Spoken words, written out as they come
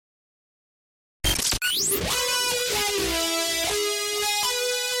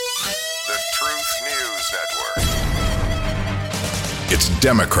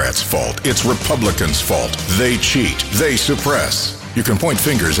Democrats' fault. It's Republicans' fault. They cheat. They suppress. You can point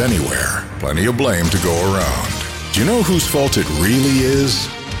fingers anywhere. Plenty of blame to go around. Do you know whose fault it really is?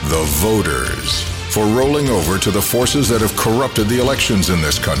 The voters. For rolling over to the forces that have corrupted the elections in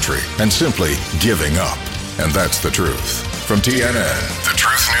this country and simply giving up. And that's the truth. From TNN, the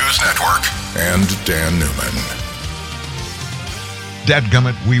Truth News Network, and Dan Newman.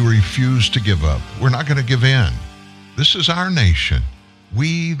 Dadgummit, we refuse to give up. We're not going to give in. This is our nation.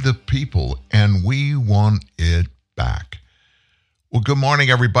 We the people, and we want it back. Well, good morning,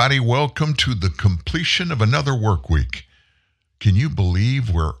 everybody. Welcome to the completion of another work week. Can you believe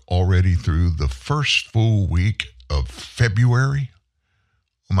we're already through the first full week of February?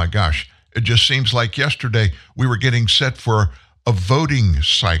 Oh my gosh, it just seems like yesterday we were getting set for a voting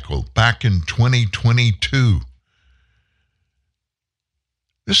cycle back in 2022.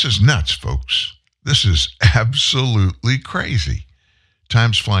 This is nuts, folks. This is absolutely crazy.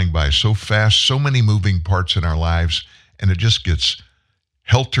 Time's flying by so fast, so many moving parts in our lives, and it just gets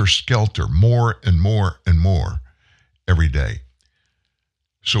helter-skelter, more and more and more every day.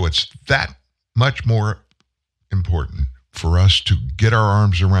 So it's that much more important for us to get our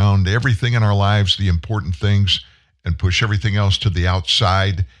arms around everything in our lives, the important things, and push everything else to the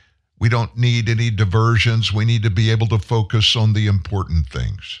outside. We don't need any diversions. We need to be able to focus on the important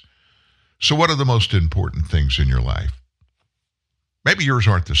things. So what are the most important things in your life? Maybe yours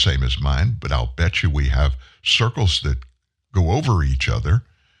aren't the same as mine, but I'll bet you we have circles that go over each other.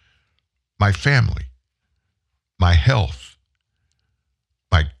 My family, my health,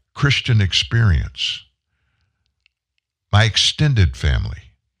 my Christian experience, my extended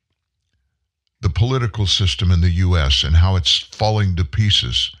family, the political system in the U.S. and how it's falling to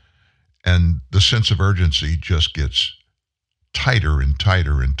pieces, and the sense of urgency just gets tighter and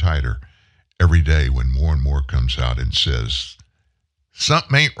tighter and tighter every day when more and more comes out and says,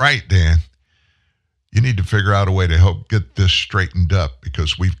 something ain't right, Dan. You need to figure out a way to help get this straightened up,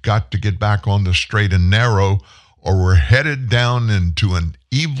 because we've got to get back on the straight and narrow, or we're headed down into an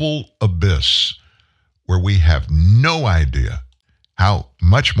evil abyss where we have no idea how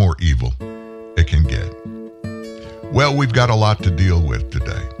much more evil it can get. Well, we've got a lot to deal with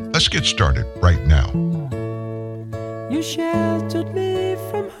today. Let's get started right now. You sheltered me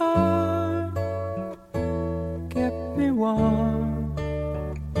from harm, kept me warm,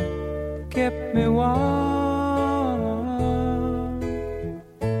 kept me warm.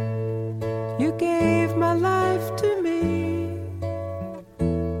 You gave my life to me,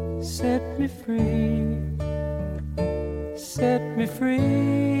 set me free, set me free.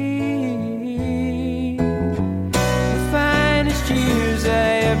 The finest years I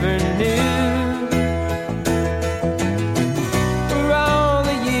ever knew were all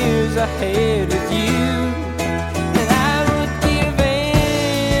the years I had with you.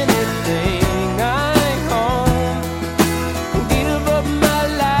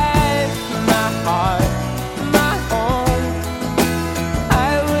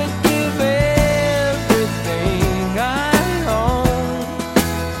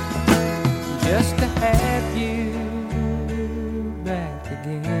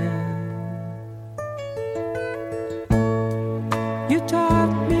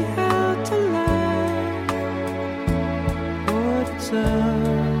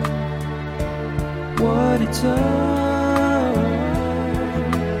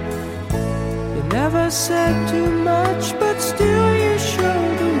 You never said too much, but still you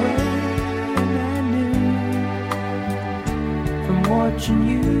showed the way. And I knew from watching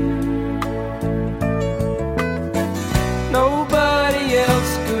you, nobody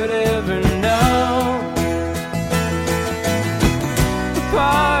else could ever know the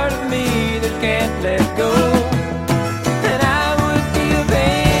part of me that can't let go.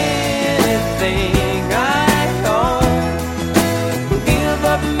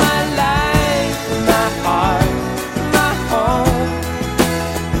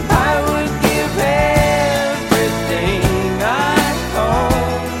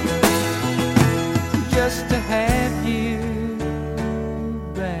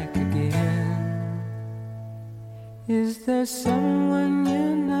 Is there someone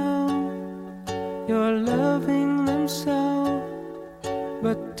you know, you're loving them so,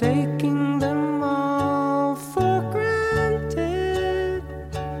 but taking them all for granted?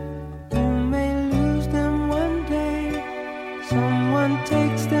 You may lose them one day, someone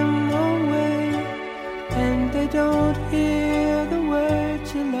takes them away, and they don't hear the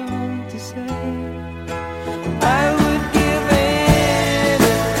words you long to say. I would give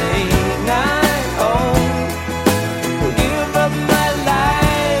anything I own, give up my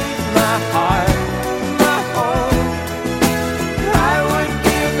life, my heart, my home. I would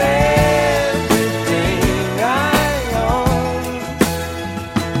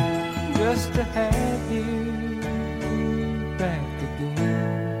just to have you back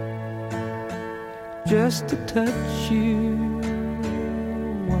again, just to touch you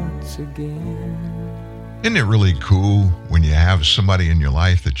once again. Isn't it really cool when you have somebody in your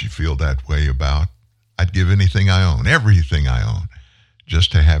life that you feel that way about? I'd give anything I own, everything I own,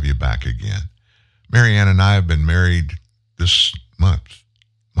 just to have you back again. Marianne and I have been married this month.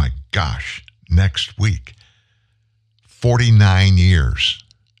 My gosh, next week. 49 years.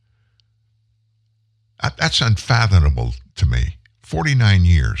 That's unfathomable to me. 49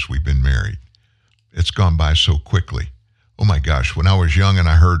 years we've been married. It's gone by so quickly. Oh my gosh, when I was young and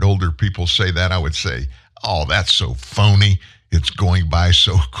I heard older people say that, I would say, oh, that's so phony. It's going by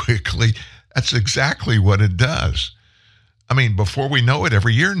so quickly. That's exactly what it does. I mean, before we know it,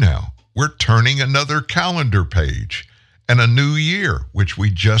 every year now, we're turning another calendar page and a new year, which we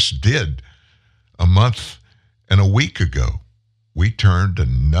just did a month and a week ago. We turned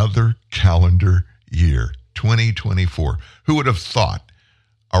another calendar year, 2024. Who would have thought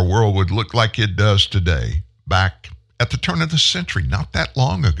our world would look like it does today back at the turn of the century, not that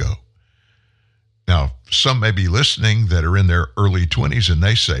long ago? Now, some may be listening that are in their early 20s and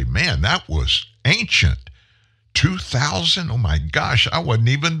they say, man, that was ancient. 2000? Oh my gosh, I wasn't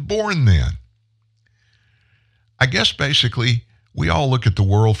even born then. I guess basically we all look at the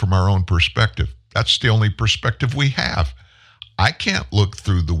world from our own perspective. That's the only perspective we have. I can't look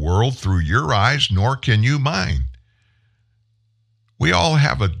through the world through your eyes, nor can you mine. We all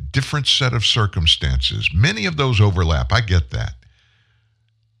have a different set of circumstances. Many of those overlap. I get that.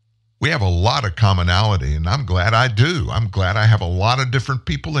 We have a lot of commonality, and I'm glad I do. I'm glad I have a lot of different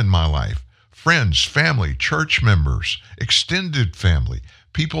people in my life. Friends, family, church members, extended family,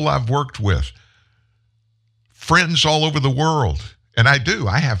 people I've worked with, friends all over the world. And I do.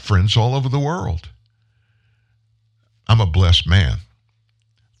 I have friends all over the world. I'm a blessed man.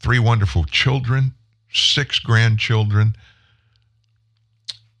 3 wonderful children, 6 grandchildren.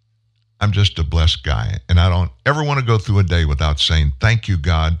 I'm just a blessed guy. And I don't ever want to go through a day without saying, thank you,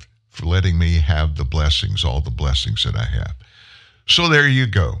 God, for letting me have the blessings, all the blessings that I have. So there you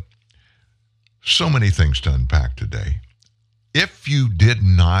go. So many things to unpack today. If you did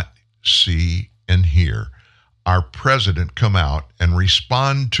not see and hear our president come out and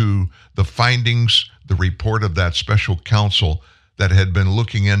respond to the findings, the report of that special counsel that had been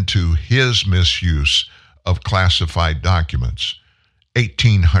looking into his misuse of classified documents,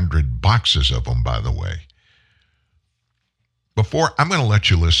 1,800 boxes of them, by the way. I'm going to let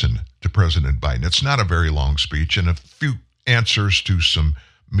you listen to President Biden. It's not a very long speech and a few answers to some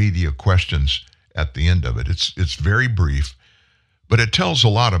media questions at the end of it. It's very brief, but it tells a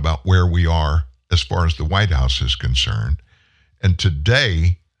lot about where we are as far as the White House is concerned. And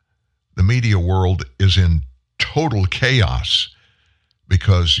today, the media world is in total chaos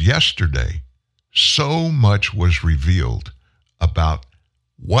because yesterday, so much was revealed about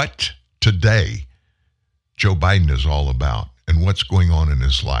what today Joe Biden is all about and what's going on in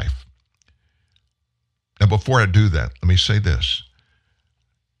his life. Now, before I do that, let me say this.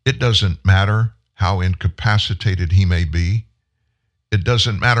 It doesn't matter how incapacitated he may be. It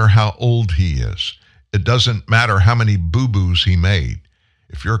doesn't matter how old he is. It doesn't matter how many boo-boos he made.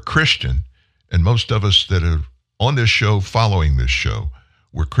 If you're a Christian, and most of us that are on this show, following this show,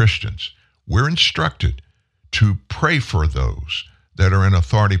 we're Christians, we're instructed to pray for those that are in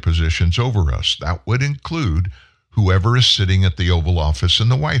authority positions over us. That would include whoever is sitting at the Oval Office in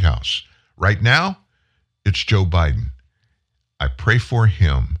the White House. Right now, it's Joe Biden. I pray for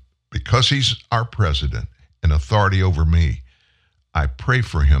him because he's our president and authority over me. I pray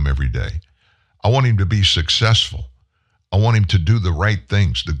for him every day. I want him to be successful. I want him to do the right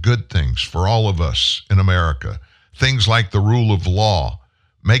things, the good things for all of us in America. Things like the rule of law,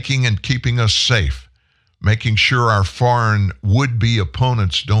 making and keeping us safe, making sure our foreign would-be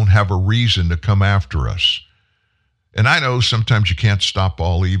opponents don't have a reason to come after us. And I know sometimes you can't stop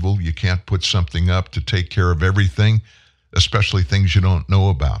all evil. You can't put something up to take care of everything, especially things you don't know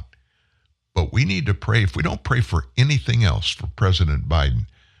about. But we need to pray. If we don't pray for anything else for President Biden,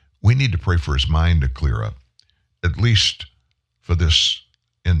 we need to pray for his mind to clear up, at least for this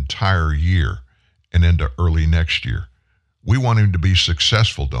entire year and into early next year. We want him to be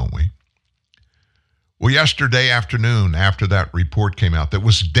successful, don't we? Well, yesterday afternoon, after that report came out, that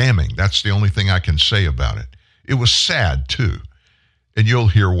was damning. That's the only thing I can say about it. It was sad, too. And you'll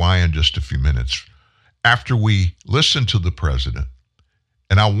hear why in just a few minutes. After we listened to the president,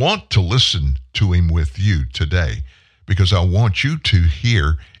 and I want to listen to him with you today because I want you to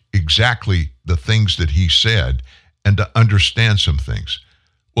hear exactly the things that he said and to understand some things.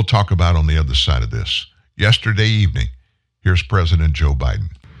 We'll talk about on the other side of this. Yesterday evening, here's President Joe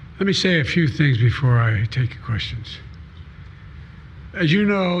Biden. Let me say a few things before I take your questions. As you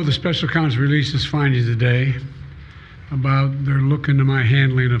know, the Special Counsel released his findings today about their look into my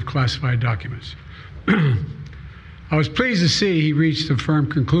handling of classified documents. I was pleased to see he reached a firm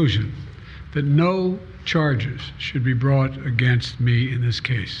conclusion that no charges should be brought against me in this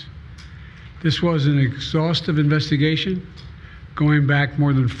case. This was an exhaustive investigation going back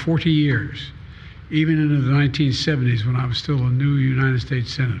more than 40 years, even into the 1970s when I was still a new United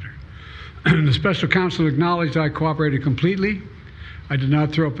States Senator. The Special Counsel acknowledged I cooperated completely. I did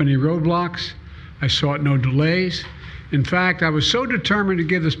not throw up any roadblocks. I sought no delays. In fact, I was so determined to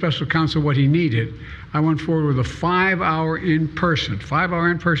give the Special Counsel what he needed, I went forward with a 5-hour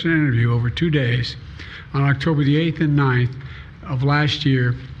in-person interview over 2 days on October the 8th and 9th of last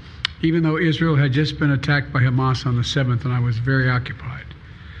year, even though Israel had just been attacked by Hamas on the 7th and I was very occupied.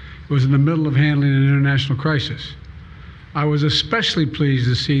 It was in the middle of handling an international crisis. I was especially pleased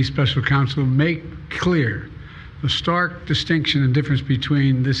to see Special Counsel make clear the stark distinction and difference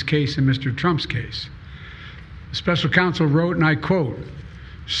between this case and Mr. Trump's case. The Special Counsel wrote, and I quote,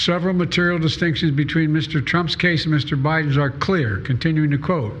 "Several material distinctions between Mr. Trump's case and Mr. Biden's are clear," continuing to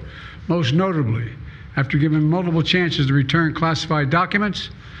quote, "Most notably, after given multiple chances to return classified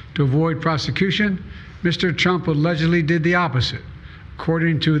documents to avoid prosecution, Mr. Trump allegedly did the opposite.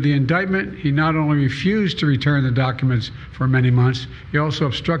 According to the indictment, he not only refused to return the documents for many months, he also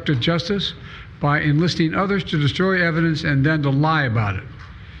obstructed justice by enlisting others to destroy evidence and then to lie about it.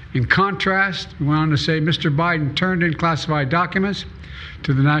 In contrast," we went on to say, "Mr. Biden turned in classified documents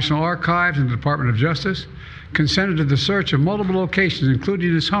to the National Archives and the Department of Justice, consented to the search of multiple locations,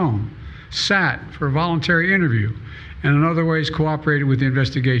 including his home, sat for a voluntary interview, and in other ways cooperated with the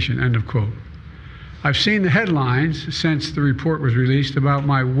investigation," end of quote. I've seen the headlines since the report was released about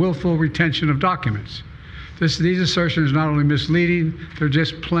my willful retention of documents. These assertions are not only misleading, they're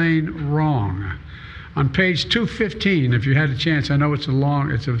just plain wrong. On page 215, if you had a chance, I know it's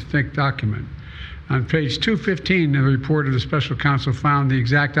a thick document. On page 215, the report of the Special Counsel found the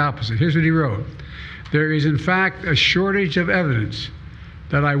exact opposite. Here's what he wrote. "There is in fact a shortage of evidence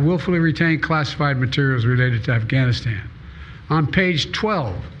that I willfully retained classified materials related to Afghanistan." On page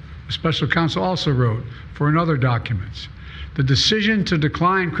 12, the Special Counsel also wrote for another documents, "The decision to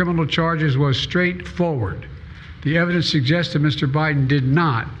decline criminal charges was straightforward. The evidence suggests that Mr. Biden did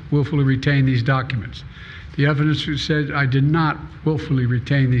not willfully retain these documents. The evidence said I did not willfully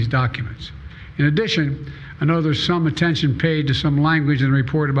retain these documents. In addition, I know there's some attention paid to some language in the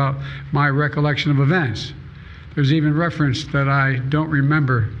report about my recollection of events. There's even reference that I don't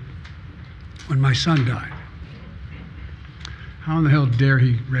remember when my son died. How in the hell dare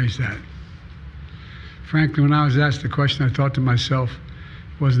he raise that? Frankly, when I was asked the question, I thought to myself,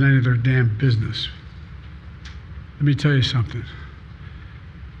 it wasn't any of their damn business. Let me tell you something.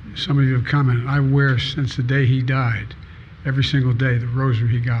 Some of you have commented, I wear since the day he died, every single day, the rosary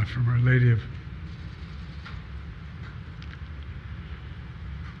he got from Our Lady of...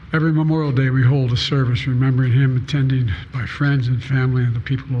 Every Memorial Day we hold a service remembering him, attended by friends and family and the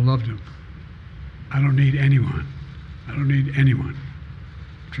people who loved him. I don't need anyone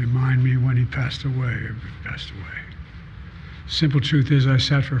to remind me when he passed away or if he passed away. Simple truth is I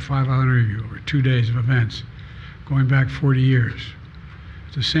sat for a 5-hour interview over 2 days of events going back 40 years.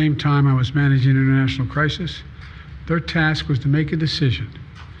 At the same time I was managing an international crisis, their task was to make a decision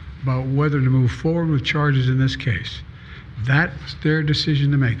about whether to move forward with charges in this case. That was their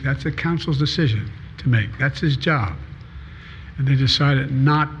decision to make. That's the counsel's decision to make. That's his job. And they decided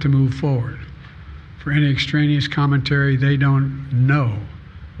not to move forward. For any extraneous commentary, they don't know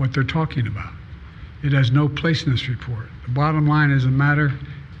what they're talking about. It has no place in this report. The bottom line is the matter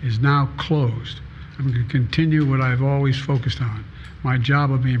is now closed. I'm going to continue what I've always focused on, my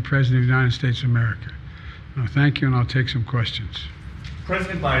job of being President of the United States of America. Now, thank you, and I'll take some questions.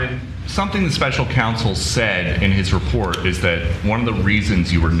 President Biden, something the Special Counsel said in his report is that one of the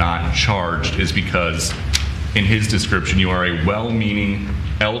reasons you were not charged is because, in his description, you are a well-meaning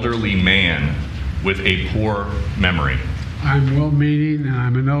elderly man with a poor memory. I'm well-meaning, and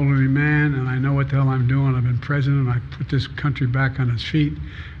I'm an elderly man, and I know what the hell I'm doing. I've been president. I put this country back on its feet.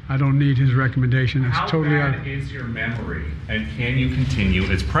 I don't need his recommendation. It's totally out. How bad is your memory, and can you continue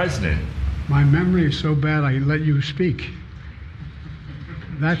as president? My memory is so bad I let you speak.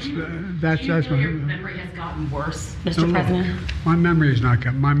 That's your memory has gotten worse, Mr. President? My memory has not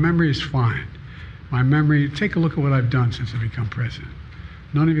gotten. My memory is fine. My memory. Take a look at what I've done since I've become president.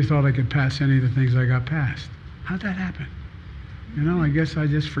 None of you thought I could pass any of the things I got passed. How'd that happen? You know, I guess I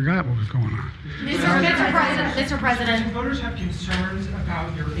just forgot what was going on. Mr. President. If voters have concerns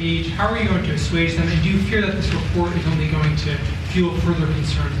about your age, how are you going to assuage them? And do you fear that this report is only going to fuel further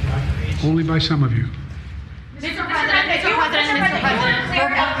concerns about your age? Only by some of you. Mr. President, for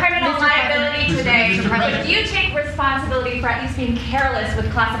criminal liability today, do you take responsibility for at least being careless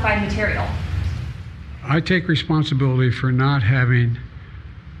with classified material? I take responsibility for not having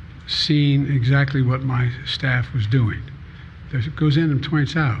seen exactly what my staff was doing. It goes in and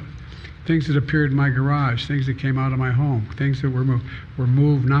points out things that appeared in my garage, things that came out of my home, things that were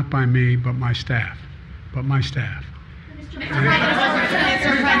moved not by me, but my staff. Mr.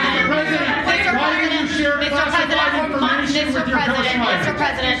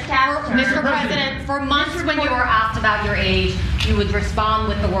 President, for months when you were asked about your age, you would respond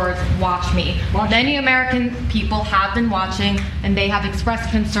with the words, "Watch me." Many American people have been watching, and they have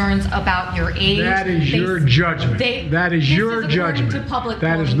expressed concerns about your age. That is your judgment. That is your judgment.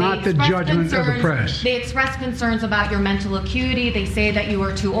 That is not the judgment of the press. They express concerns about your mental acuity. They say that you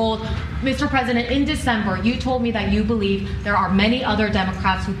are too old. Mr. President, in December, you told me that you believe there are many other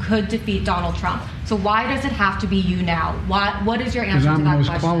Democrats who could defeat Donald Trump. So why does it have to be you now? What is your answer to that question? Because I'm the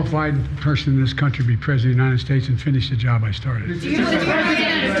most qualified person in this country to be President of the United States and finish the job I started. Do you believe that?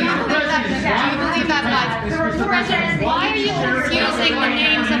 Mr. President, why are you confusing the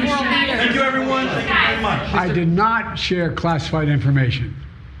names of world leaders? Thank you, everyone. Thank you very much. I did not share classified information.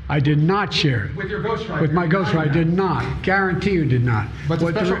 I did not share it. With your ghostwriter. With my ghostwriter, I did not. Guarantee you did not. But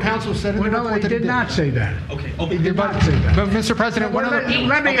the special counsel said in the report he that did not say that. Okay. He did not say that. But Mr. President,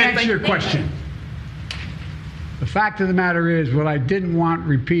 Let me answer your question. The fact of the matter is, what I didn't want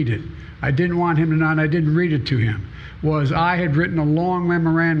repeated, I didn't want him to know, and I didn't read it to him, was I had written a long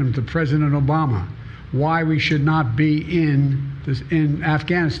memorandum to President Obama why we should not be in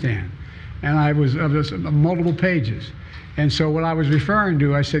Afghanistan. And I was multiple pages. And so what I was referring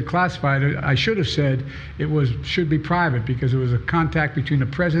to, I said classified. I should have said should be private because it was a contact between the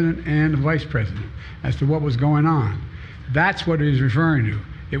president and the vice president as to what was going on. That's what he was referring to.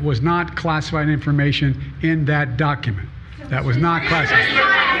 It was not classified information in that document. That was not classified.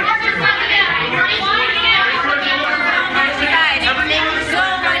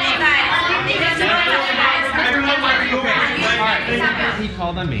 He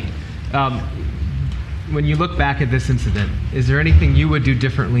called on me. When you look back at this incident, is there anything you would do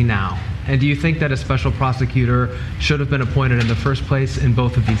differently now? And do you think that a special prosecutor should have been appointed in the first place in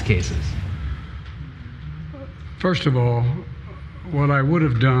both of these cases? First of all, what I would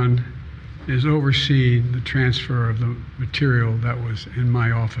have done is oversee the transfer of the material that was in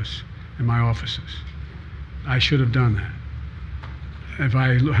my office, in my offices. I should have done that. If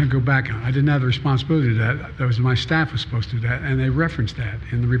I go back, I didn't have the responsibility to do that. That was my staff was supposed to do that, and they referenced that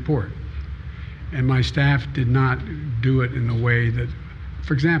in the report. And my staff did not do it in the way that,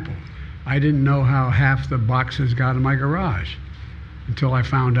 for example, I didn't know how half the boxes got in my garage until I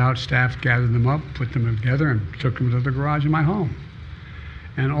found out staff gathered them up, put them together, and took them to the garage in my home.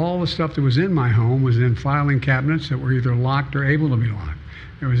 And all the stuff that was in my home was in filing cabinets that were either locked or able to be locked.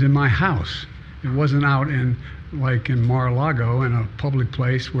 It was in my house. It wasn't out in Mar-a-Lago in a public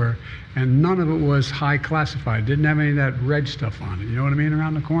place and none of it was high classified. Didn't have any of that red stuff on it. You know what I mean?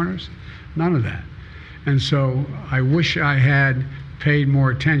 Around the corners? None of that. And so I wish I had paid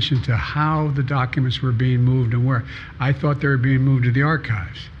more attention to how the documents were being moved and where. I thought they were being moved to the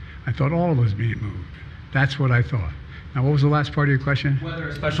archives. I thought all of it was being moved. That's what I thought. Now, what was the last part of your question? Whether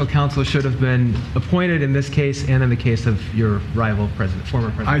a special counsel should have been appointed in this case and in the case of your rival president,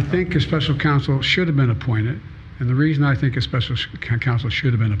 former president. I think a special counsel should have been appointed. And the reason I think a special counsel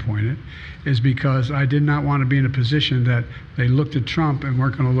should have been appointed is because I did not want to be in a position that they looked at Trump and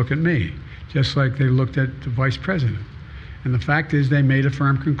weren't going to look at me, just like they looked at the vice president. And the fact is they made a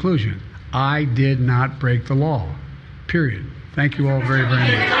firm conclusion. I did not break the law, period. Thank you all very, very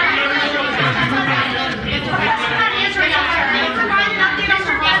much.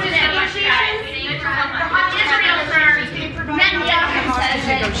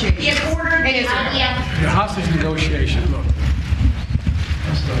 The hostage negotiation, look.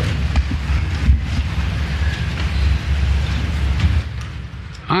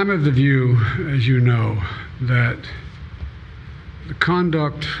 I'm of the view, as you know, that the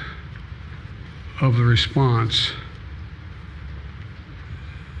conduct of the response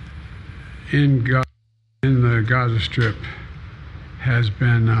in the Gaza Strip has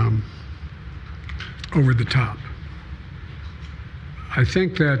been over the top. I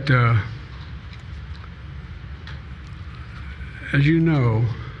think that, as you know,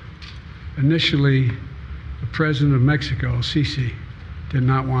 initially the president of Mexico, Sisi, did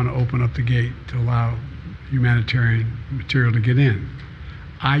not want to open up the gate to allow humanitarian material to get in.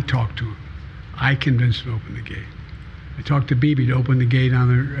 I talked to him. I convinced him to open the gate. I talked to Bibi to open the gate on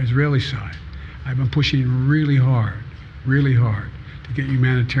the Israeli side. I've been pushing really hard to get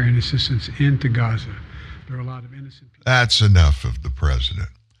humanitarian assistance into Gaza. There are a lot of innocent people. That's enough of the president.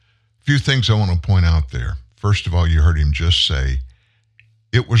 A few things I want to point out there. First of all, you heard him just say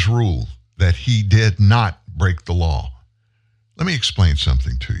it was ruled that he did not break the law. Let me explain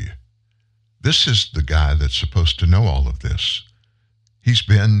something to you. This is the guy that's supposed to know all of this. He's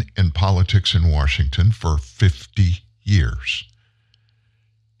been in politics in Washington for 50 years.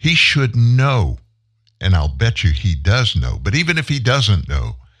 He should know, and I'll bet you he does know, but even if he doesn't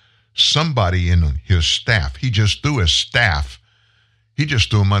know, somebody in his staff, he just threw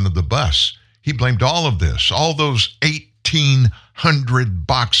him under the bus. He blamed all of this, all those 1,800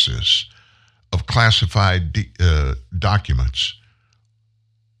 boxes of classified documents.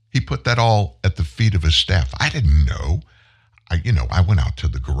 He put that all at the feet of his staff. I didn't know. I went out to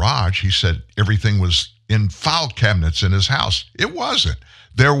the garage. He said everything was in file cabinets in his house. It wasn't.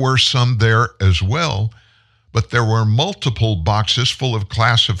 There were some there as well, but there were multiple boxes full of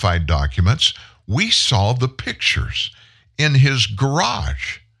classified documents. We saw the pictures in his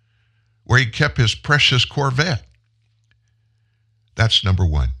garage where he kept his precious Corvette. That's number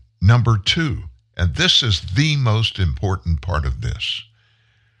one. Number two, and this is the most important part of this,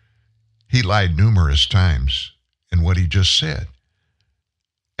 he lied numerous times in what he just said.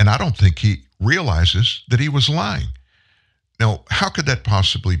 And I don't think he realizes that he was lying. Now, how could that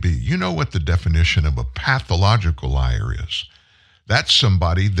possibly be? You know what the definition of a pathological liar is. That's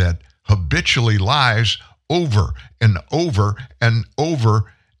somebody that habitually lies over and over and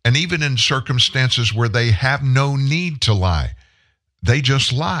over, and even in circumstances where they have no need to lie. They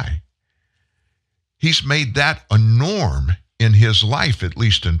just lie. He's made that a norm in his life, at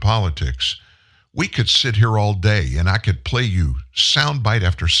least in politics. We could sit here all day and I could play you soundbite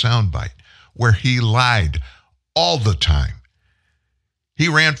after soundbite where he lied all the time. He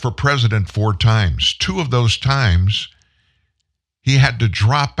ran for president 4 times. 2 of those times, he had to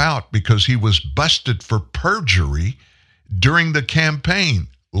drop out because he was busted for perjury during the campaign,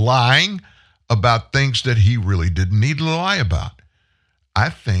 lying about things that he really didn't need to lie about. I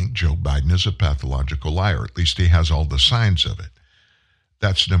think Joe Biden is a pathological liar. At least he has all the signs of it.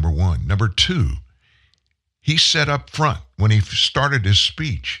 That's number one. Number two, he said up front when he started his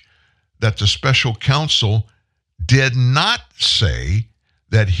speech that the special counsel did not say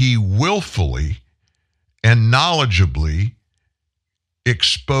that he willfully and knowledgeably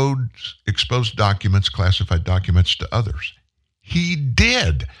exposed documents, classified documents to others. He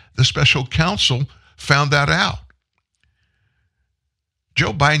did. The special counsel found that out.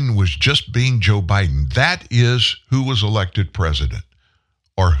 Joe Biden was just being Joe Biden. That is who was elected president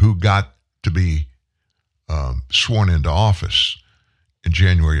or who got to be sworn into office in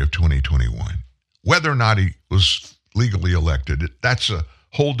January of 2021. Whether or not he was legally elected, that's a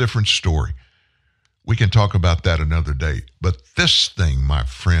whole different story. We can talk about that another day. But this thing, my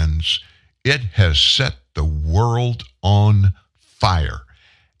friends, it has set the world on fire.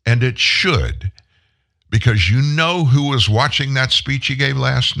 And it should, because you know who was watching that speech he gave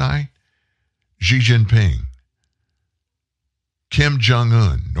last night? Xi Jinping, Kim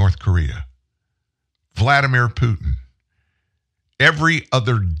Jong-un, North Korea, Vladimir Putin, every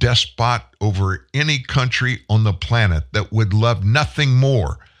other despot over any country on the planet that would love nothing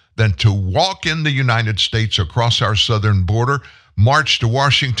more than to walk in the United States across our southern border, march to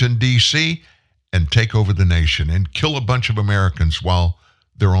Washington, D.C., and take over the nation and kill a bunch of Americans while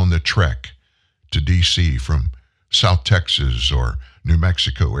they're on the trek to D.C. from South Texas or New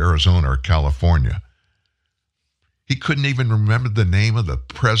Mexico, Arizona, or California. He couldn't even remember the name of the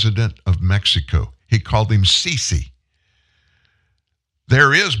president of Mexico. He called him Sisi.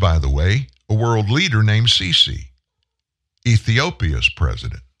 There is, by the way, a world leader named Sisi, Ethiopia's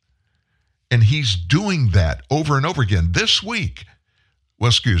president. And he's doing that over and over again this week.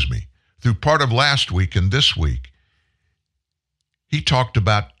 Through part of last week and this week, he talked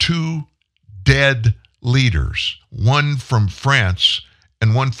about 2 dead leaders, one from France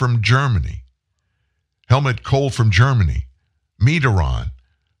and one from Germany. Helmut Kohl from Germany, Mitterrand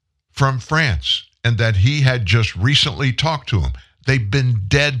from France, and that he had just recently talked to him. They've been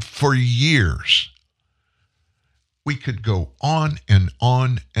dead for years. We could go on and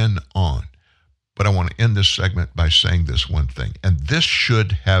on and on. But I want to end this segment by saying this one thing, and this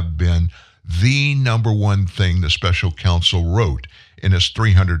should have been the number one thing the special counsel wrote in his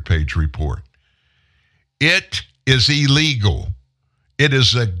 300-page report. It is illegal. It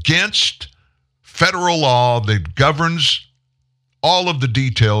is against federal law that governs all of the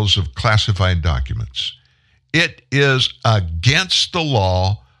details of classified documents. It is against the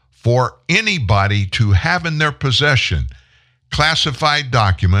law for anybody to have in their possession classified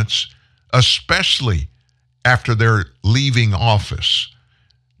documents, especially after they're leaving office.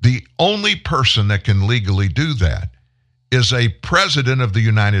 The only person that can legally do that is a president of the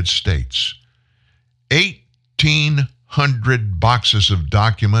United States. 1,800 boxes of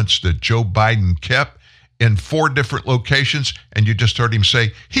documents that Joe Biden kept in 4 different locations, and you just heard him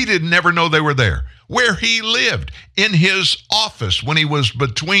say he didn't never know they were there. Where he lived, in his office when he was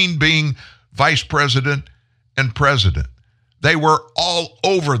between being vice president and president. They were all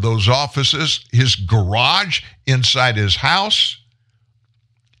over those offices, his garage, inside his house.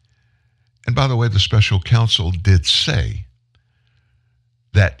 And by the way, the special counsel did say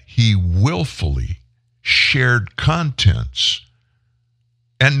that he willfully shared contents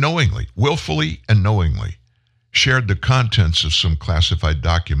and willfully and knowingly shared the contents of some classified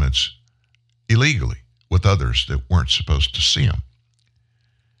documents illegally with others that weren't supposed to see them.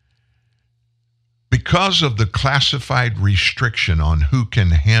 Because of the classified restriction on who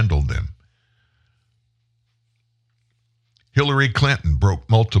can handle them, Hillary Clinton broke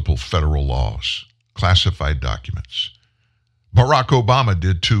multiple federal laws, classified documents. Barack Obama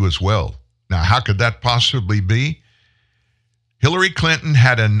did too as well. Now, how could that possibly be? Hillary Clinton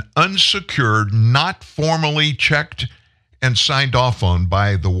had an unsecured, not formally checked and signed off on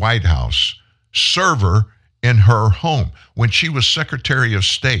by the White House server in her home. When she was Secretary of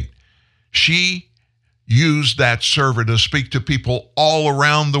State, she used that server to speak to people all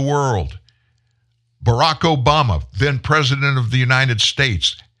around the world. Barack Obama, then President of the United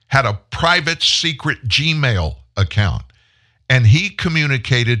States, had a private secret Gmail account, and he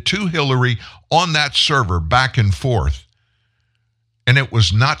communicated to Hillary on that server back and forth, and it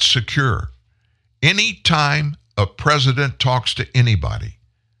was not secure. Anytime a president talks to anybody,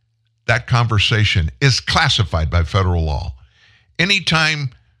 that conversation is classified by federal law.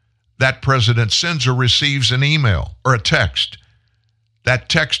 Anytime that president sends or receives an email or a text, that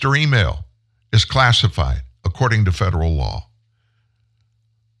text or email is classified according to federal law.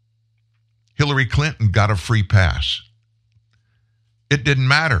 Hillary Clinton got a free pass. It didn't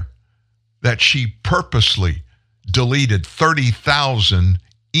matter that she purposely deleted 30,000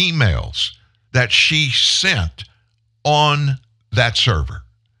 emails that she sent on that server.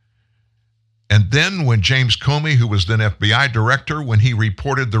 And then when James Comey, who was then FBI director, when he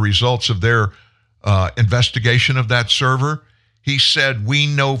reported the results of their investigation of that server, he said, we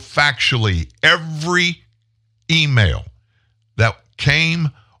know factually every email that came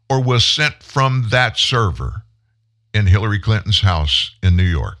or was sent from that server in Hillary Clinton's house in New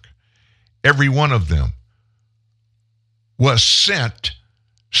York. Every one of them was sent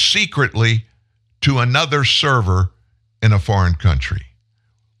secretly to another server in a foreign country.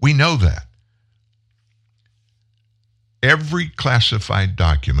 We know that. Every classified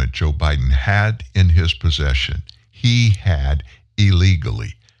document Joe Biden had in his possession, he had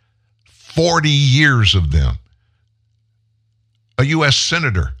illegally. 40 years of them. A U.S.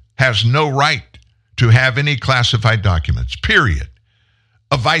 senator has no right to have any classified documents, period.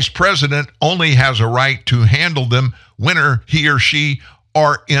 A vice president only has a right to handle them when he or she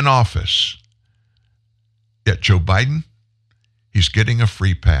are in office. Yet Joe Biden, he's getting a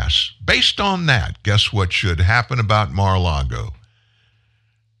free pass. Based on that, guess what should happen about Mar-a-Lago?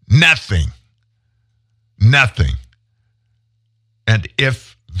 Nothing. Nothing. And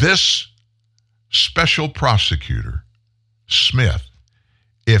if this special prosecutor, Smith,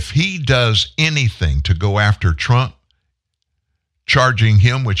 if he does anything to go after Trump, charging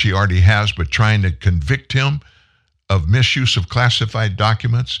him, which he already has, but trying to convict him of misuse of classified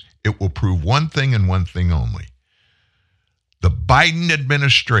documents, it will prove one thing and one thing only. The Biden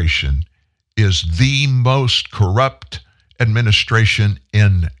administration is the most corrupt administration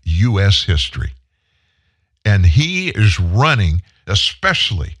in U.S. history. And he is running,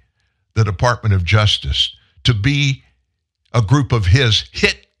 especially the Department of Justice, to be a group of his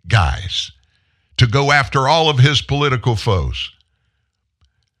hit guys, to go after all of his political foes.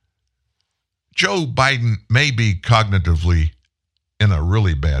 Joe Biden may be cognitively in a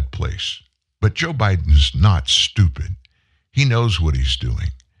really bad place, but Joe Biden's not stupid. He knows what he's doing,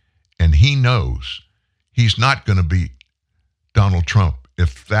 and he knows he's not going to beat Donald Trump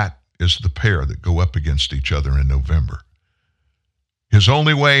if that is the pair that go up against each other in November. His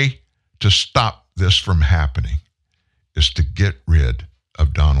only way to stop this from happening is to get rid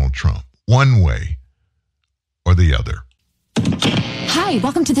of Donald Trump, one way or the other. Hi,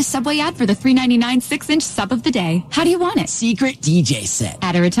 welcome to the Subway ad for the $3.99 6-inch sub of the day. How do you want it? Secret DJ set.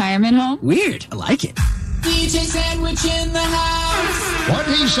 At a retirement home? Weird. I like it. DJ sandwich in the house.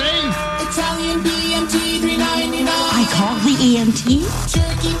 What'd he say? Italian BMT $3.99. I call the EMT.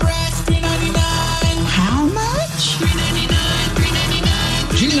 Turkey breast $3.99. How much? $3.99.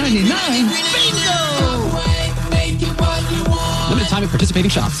 Bingo! Make it what you want. Limited time at participating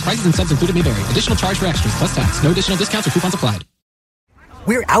shops. Prices and subs included may vary. Additional charge for extras plus tax. No additional discounts or coupons applied.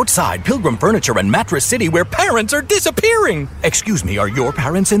 We're outside Pilgrim Furniture and Mattress City where parents are disappearing. Excuse me, are your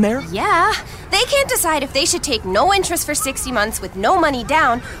parents in there? Yeah. They can't decide if they should take no interest for 60 months with no money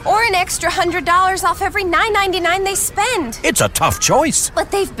down or an extra $100 off every $9.99 they spend. It's a tough choice.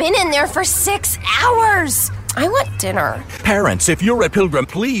 But they've been in there for 6 hours. I want dinner. Parents, if you're at Pilgrim,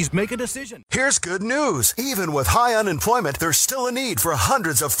 please make a decision. Here's good news. Even with high unemployment, there's still a need for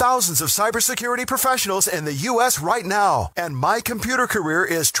hundreds of thousands of cybersecurity professionals in the U.S. right now. And My Computer Career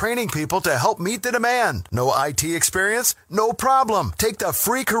is training people to help meet the demand. No IT experience? No problem. Take the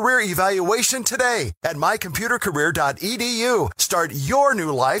free career evaluation today at mycomputercareer.edu. Start your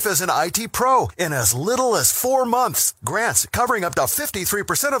new life as an IT pro in as little as 4 months. Grants covering up to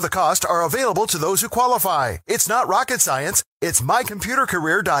 53% of the cost are available to those who qualify. It's not rocket science. It's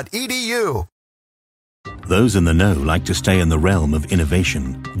mycomputercareer.edu. Those in the know like to stay in the realm of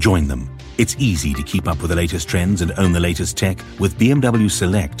innovation. Join them. It's easy to keep up with the latest trends and own the latest tech with BMW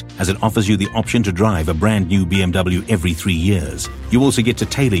Select, as it offers you the option to drive a brand new BMW every 3 years. You also get to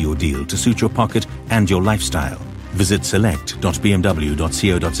tailor your deal to suit your pocket and your lifestyle. Visit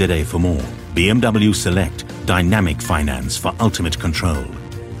select.bmw.co.za for more. BMW Select. Dynamic finance for ultimate control.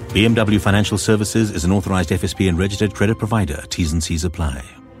 BMW Financial Services is an authorized FSP and registered credit provider. T's and C's apply.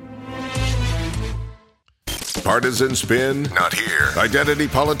 Partisan spin? Not here. Identity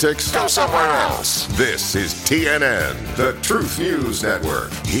politics? Go somewhere else. This is TNN, the Truth News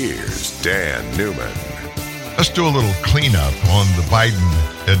Network. Here's Dan Newman. Let's do a little cleanup on the Biden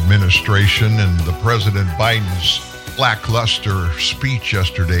administration and the President Biden's lackluster speech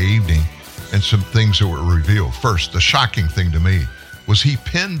yesterday evening and some things that were revealed. First, the shocking thing to me was he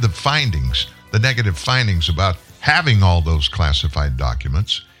pinned the findings, the negative findings about having all those classified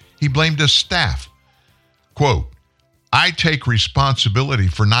documents. He blamed his staff. Quote, I take responsibility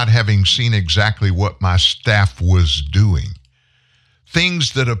for not having seen exactly what my staff was doing.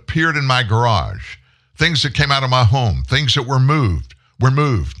 Things that appeared in my garage, things that came out of my home, things that were moved,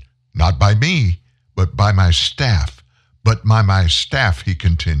 not by me, but by my staff. But by my staff, he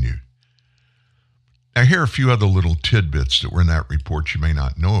continued. Now, here are a few other little tidbits that were in that report you may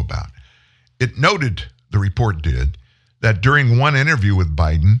not know about. It noted, the report did, that during one interview with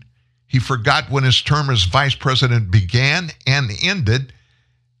Biden, he forgot when his term as vice president began and ended,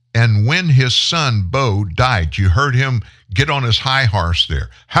 and when his son, Beau, died. You heard him get on his high horse there.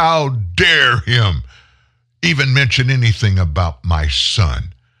 How dare him even mention anything about my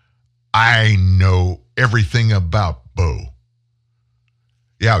son? I know everything about Beau.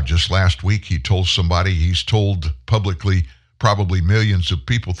 Yeah, just last week he told somebody, he's told publicly, probably millions of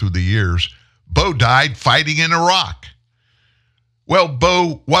people through the years, Beau died fighting in Iraq. Well,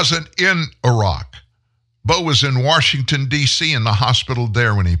 Beau wasn't in Iraq. Beau was in Washington, D.C. in the hospital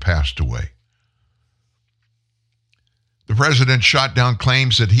there when he passed away. The president shot down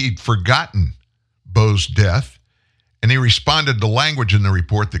claims that he'd forgotten Beau's death, and he responded to language in the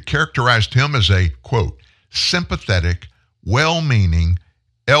report that characterized him as a, quote, sympathetic, well-meaning,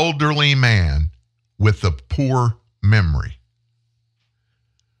 elderly man with a poor memory.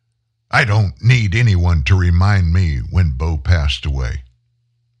 I don't need anyone to remind me when Beau passed away.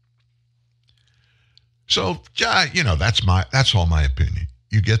 So, you know, that's all my opinion.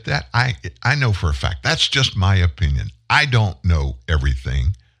 You get that? I know for a fact. That's just my opinion. I don't know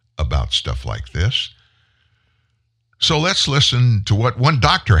everything about stuff like this. So let's listen to what one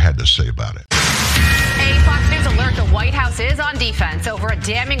doctor had to say about it. A Fox News alert: the White House is on defense over a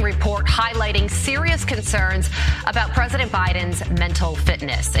damning report highlighting serious concerns about President Biden's mental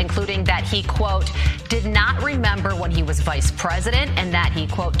fitness, including that he, quote, did not remember when he was vice president, and that he,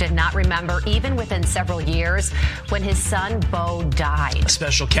 quote, did not remember even within several years when his son Beau died.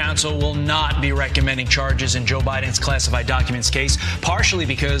 Special Counsel will not be recommending charges in Joe Biden's classified documents case, partially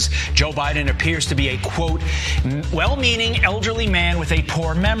because Joe Biden appears to be a, quote, well-meaning elderly man with a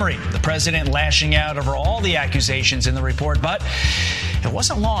poor memory. The president lashing out over all the accusations in the report, but it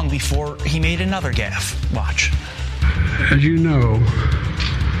wasn't long before he made another gaffe. Watch. As you know,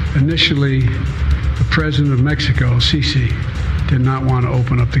 initially, the president of Mexico, Sisi, did not want to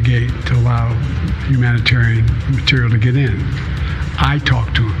open up the gate to allow humanitarian material to get in. I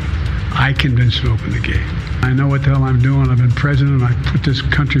talked to him. I convinced him to open the gate. I know what the hell I'm doing. I've been president. I put this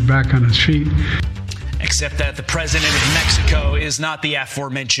country back on its feet. Except that the president of Mexico is not the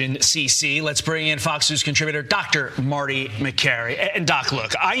aforementioned CC. Let's bring in Fox News contributor Dr. Marty McCary. And Doc,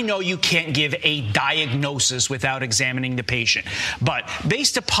 look, I know you can't give a diagnosis without examining the patient. But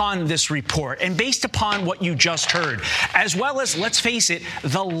based upon this report and based upon what you just heard, as well as, let's face it,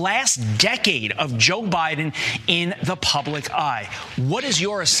 the last decade of Joe Biden in the public eye, what is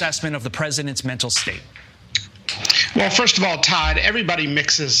your assessment of the president's mental state? Well, first of all, Todd, everybody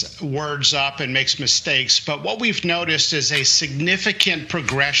mixes words up and makes mistakes. But what we've noticed is a significant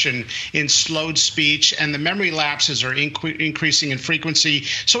progression in slowed speech, and the memory lapses are increasing in frequency.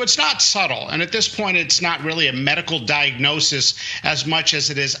 So it's not subtle. And at this point, it's not really a medical diagnosis as much as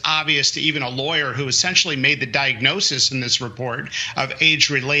it is obvious to even a lawyer who essentially made the diagnosis in this report of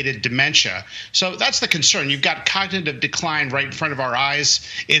age-related dementia. So that's the concern. You've got cognitive decline right in front of our eyes.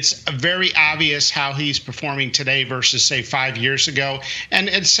 It's very obvious how he's performing today versus, say, 5 years ago. And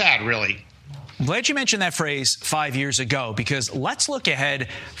it's sad, really. I'm glad you mentioned that phrase 5 years ago, because let's look ahead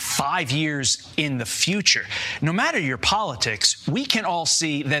 5 years in the future. No matter your politics, we can all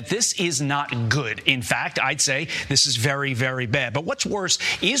see that this is not good. In fact, I'd say this is very, very bad. But what's worse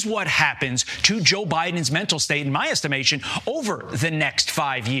is what happens to Joe Biden's mental state, in my estimation, over the next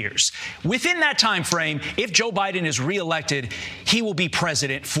 5 years. Within that time frame, if Joe Biden is reelected, he will be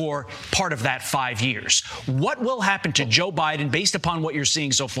president for part of that 5 years. What will happen to Joe Biden based upon what you're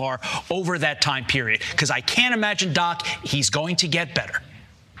seeing so far over that time period? Because I can't imagine, Doc, he's going to get better.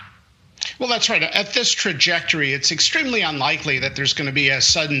 Well, that's right. At this trajectory, it's extremely unlikely that there's going to be a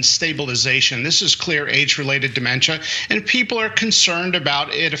sudden stabilization. This is clear age-related dementia, and people are concerned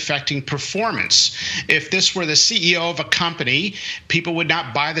about it affecting performance. If this were the CEO of a company, people would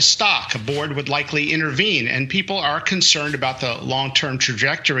not buy the stock. A board would likely intervene, and people are concerned about the long-term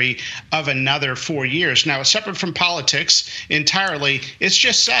trajectory of another 4 years. Now, separate from politics entirely, it's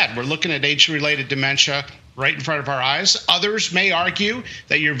just sad. We're looking at age-related dementia right in front of our eyes. Others may argue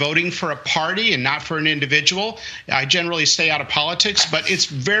that you're voting for a party and not for an individual. I generally stay out of politics, but it's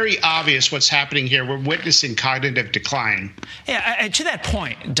very obvious what's happening here. We're witnessing cognitive decline. Yeah, to that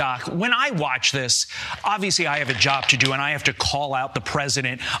point, Doc, when I watch this, obviously I have a job to do, and I have to call out the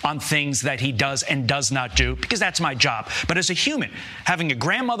president on things that he does and does not do, because that's my job. But as a human, having a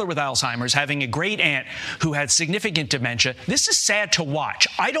grandmother with Alzheimer's, having a great aunt who had significant dementia, this is sad to watch.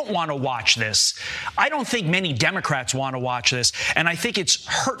 I don't want to watch this. I don't think many Democrats want to watch this, and I think it's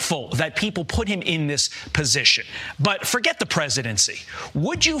hurtful that people put him in this position. But forget the presidency.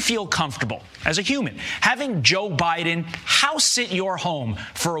 Would you feel comfortable, as a human, having Joe Biden house sit your home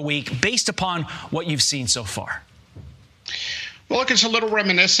for a week based upon what you've seen so far? Well, look, it's a little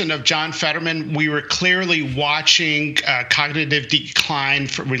reminiscent of John Fetterman. We were clearly watching cognitive decline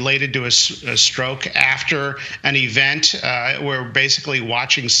related to a stroke after an event. We're basically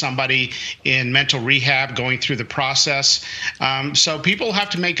watching somebody in mental rehab going through the process. So people have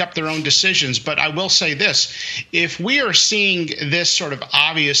to make up their own decisions. But I will say this. If we are seeing this sort of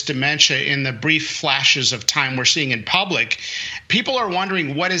obvious dementia in the brief flashes of time we're seeing in public, people are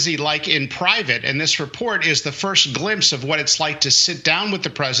wondering, what is he like in private? And this report is the first glimpse of what it's like to sit down with the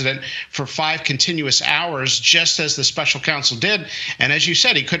president for 5 continuous hours, just as the special counsel did. And as you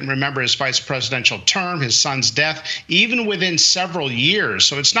said, he couldn't remember his vice presidential term, his son's death, even within several years.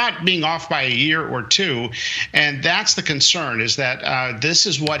 So it's not being off by a year or two. And that's the concern, is that this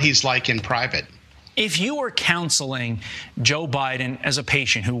is what he's like in private. If you were counseling Joe Biden as a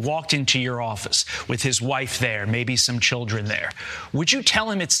patient who walked into your office with his wife there, maybe some children there, would you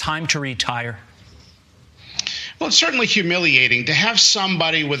tell him it's time to retire? Well, it's certainly humiliating to have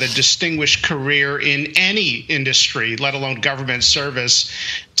somebody with a distinguished career in any industry, let alone government service,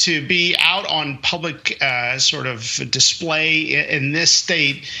 to be out on public sort of display in this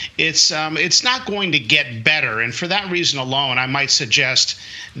state. It's not going to get better. And for that reason alone, I might suggest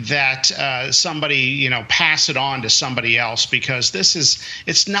that somebody, pass it on to somebody else, because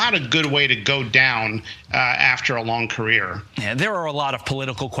it's not a good way to go down after a long career. Yeah, there are a lot of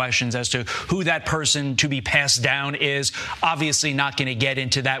political questions as to who that person to be passed down is. Obviously not going to get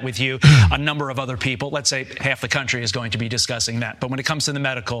into that with you. A number of other people, let's say half the country, is going to be discussing that. But when it comes to the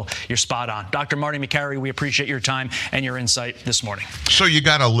medical, you're spot on. Dr. Marty McCary, we appreciate your time and your insight this morning. So you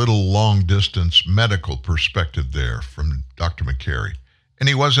got a little long-distance medical perspective there from Dr. McCary. And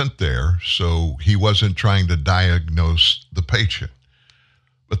he wasn't there, so he wasn't trying to diagnose the patient.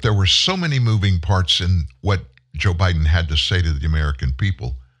 But there were so many moving parts in what Joe Biden had to say to the American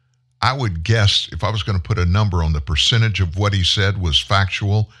people. I would guess, if I was going to put a number on the percentage of what he said was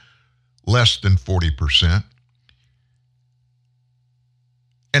factual, less than 40%.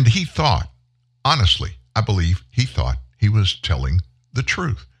 And he thought, honestly, I believe he thought he was telling the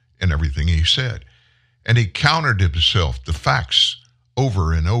truth in everything he said. And he countered himself, the facts,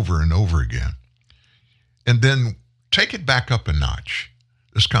 over and over and over again. And then take it back up a notch,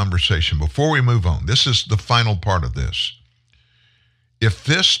 this conversation, before we move on. This is the final part of this. If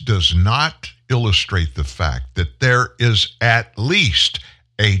this does not illustrate the fact that there is at least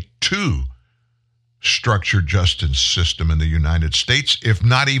a two-structured justice system in the United States, if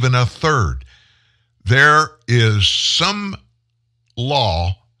not even a third, there is some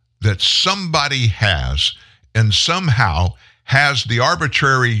law that somebody has and somehow has the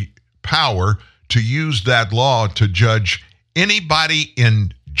arbitrary power to use that law to judge anybody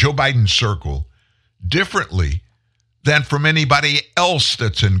in Joe Biden's circle differently than from anybody else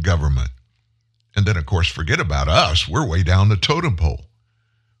that's in government. And then, of course, forget about us. We're way down the totem pole.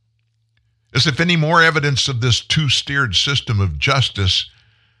 As if any more evidence of this two-tiered system of justice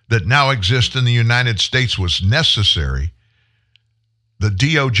that now exists in the United States was necessary, the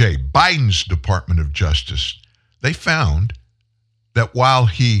DOJ, Biden's Department of Justice, they found that while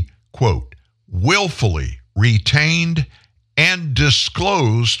he, quote, willfully retained and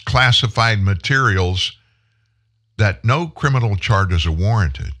disclosed classified materials, that no criminal charges are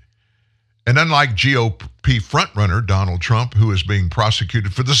warranted. And unlike GOP frontrunner Donald Trump, who is being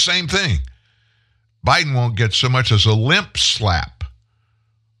prosecuted for the same thing, Biden won't get so much as a limp slap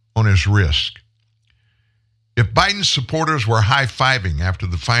on his wrist. If Biden's supporters were high-fiving after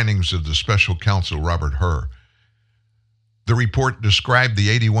the findings of the special counsel Robert Hur, the report described the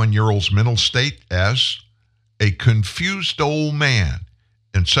 81-year-old's mental state as a confused old man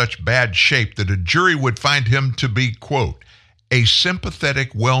in such bad shape that a jury would find him to be, quote, a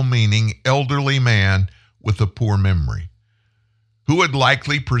sympathetic, well-meaning elderly man with a poor memory, who would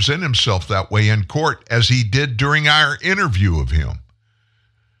likely present himself that way in court as he did during our interview of him.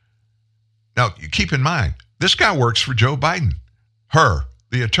 Now, you keep in mind, this guy works for Joe Biden. Her,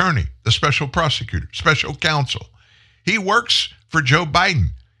 the attorney, the special prosecutor, special counsel. He works for Joe Biden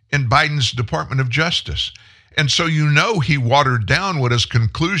in Biden's Department of Justice. And so you know he watered down what his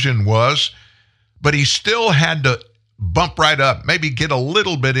conclusion was, but he still had to bump right up, maybe get a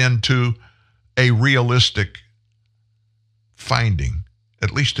little bit into a realistic finding,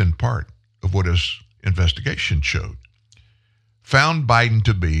 at least in part, of what his investigation showed. Found Biden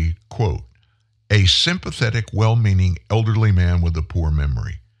to be, quote, a sympathetic, well-meaning elderly man with a poor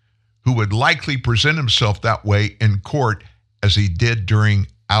memory, who would likely present himself that way in court as he did during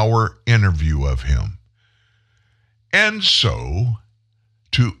our interview of him. And so,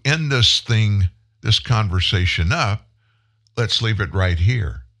 to end this conversation up, let's leave it right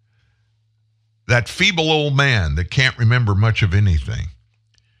here. That feeble old man that can't remember much of anything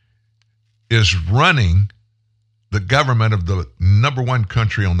is running the government of the number one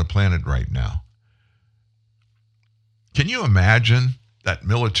country on the planet right now. Can you imagine that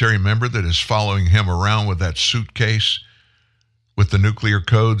military member that is following him around with that suitcase with the nuclear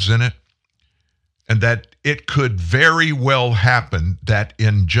codes in it? And that it could very well happen that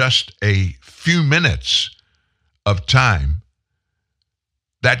in just a few minutes of time,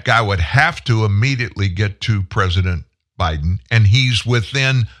 that guy would have to immediately get to President Biden, and he's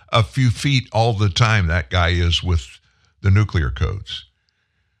within a few feet all the time, that guy is, with the nuclear codes.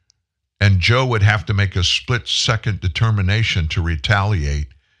 And Joe would have to make a split-second determination to retaliate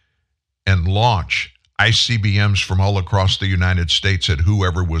and launch ICBMs from all across the United States at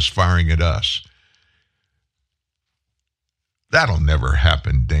whoever was firing at us. That'll never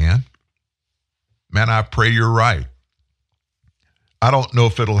happen, Dan. Man, I pray you're right. I don't know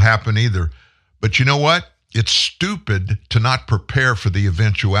if it'll happen either. But you know what? It's stupid to not prepare for the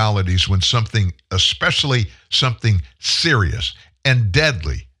eventualities when something, especially something serious and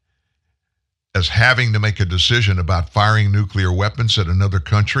deadly, as having to make a decision about firing nuclear weapons at another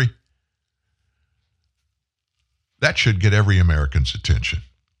country. That should get every American's attention.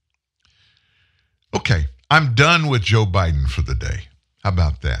 Okay, I'm done with Joe Biden for the day. How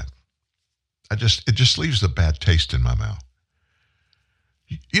about that? It just leaves a bad taste in my mouth.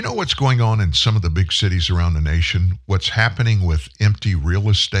 You know what's going on in some of the big cities around the nation? What's happening with empty real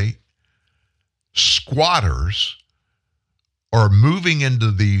estate? Squatters are moving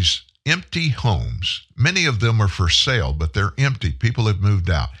into these empty homes. Many of them are for sale, but they're empty. People have moved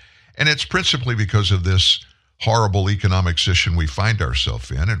out. And it's principally because of this horrible economic situation we find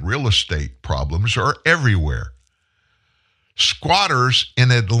ourselves in, and real estate problems are everywhere. Squatters in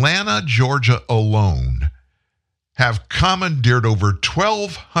Atlanta, Georgia alone have commandeered over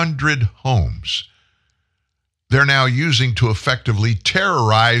 1,200 homes they're now using to effectively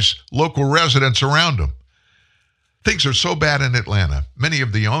terrorize local residents around them. Things are so bad in Atlanta. Many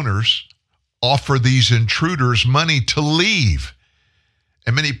of the owners offer these intruders money to leave.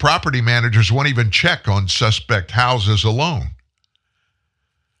 And many property managers won't even check on suspect houses alone.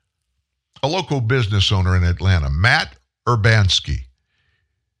 A local business owner in Atlanta, Matt Urbanski,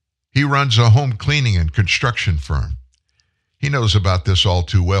 he runs a home cleaning and construction firm. He knows about this all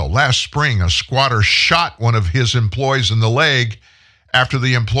too well. Last spring, a squatter shot one of his employees in the leg after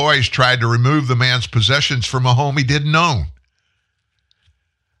the employees tried to remove the man's possessions from a home he didn't own.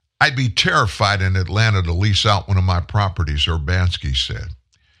 I'd be terrified in Atlanta to lease out one of my properties, Urbanski said.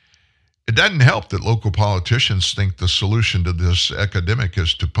 It doesn't help that local politicians think the solution to this epidemic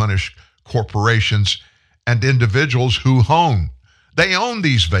is to punish corporations and individuals who own. They own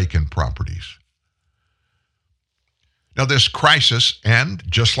these vacant properties. Now, this crisis, and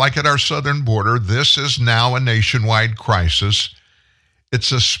just like at our southern border, this is now a nationwide crisis.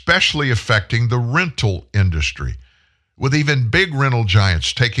 It's especially affecting the rental industry, with even big rental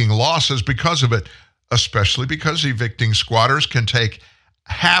giants taking losses because of it, especially because evicting squatters can take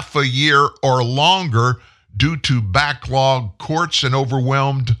half a year or longer due to backlogged courts and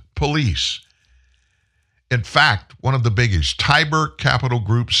overwhelmed police. In fact, one of the biggies, Tiber Capital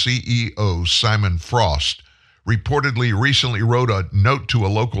Group CEO Simon Frost, reportedly recently wrote a note to a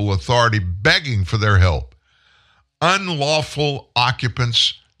local authority begging for their help. Unlawful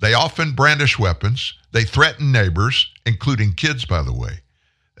occupants, they often brandish weapons. They threaten neighbors, including kids, by the way.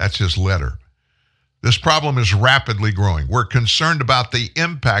 That's his letter. This problem is rapidly growing. We're concerned about the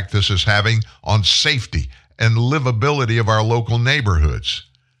impact this is having on safety and livability of our local neighborhoods.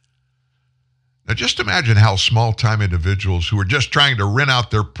 Now, just imagine how small-time individuals who are just trying to rent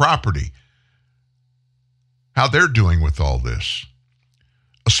out their property, how they're doing with all this.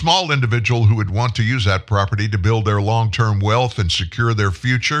 A small individual who would want to use that property to build their long-term wealth and secure their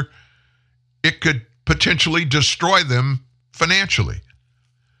future, it could potentially destroy them financially.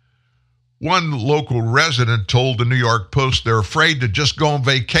 One local resident told the New York Post they're afraid to just go on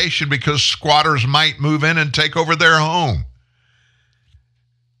vacation because squatters might move in and take over their home.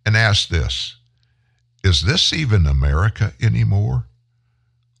 And asked this, is this even America anymore?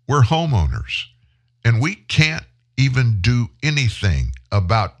 We're homeowners, and we can't even do anything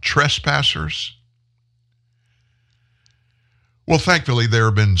about trespassers. Well, thankfully, there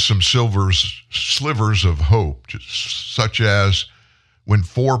have been some slivers of hope, such as when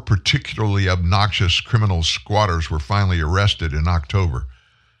 4 particularly obnoxious criminal squatters were finally arrested in October.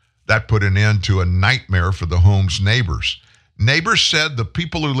 That put an end to a nightmare for the home's neighbors. Neighbors said the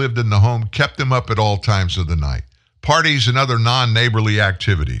people who lived in the home kept them up at all times of the night, parties and other non-neighborly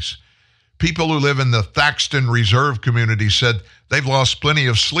activities. People who live in the Thaxton Reserve community said they've lost plenty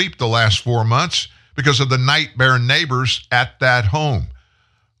of sleep the last 4 months because of the nightmare neighbors at that home.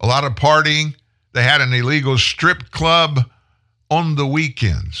 A lot of partying. They had an illegal strip club on the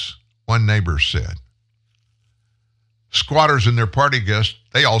weekends, one neighbor said. Squatters and their party guests,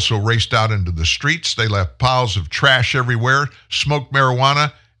 they also raced out into the streets. They left piles of trash everywhere, smoked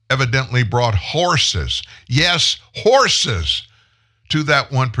marijuana, evidently brought horses. Yes, horses to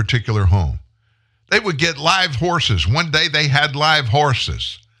that one particular home. They would get live horses. One day they had live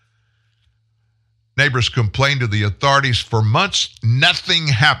horses. Neighbors complained to the authorities for months. Nothing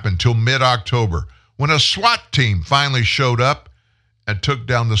happened till mid-October when a SWAT team finally showed up and took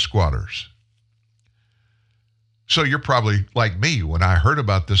down the squatters. So you're probably like me. When I heard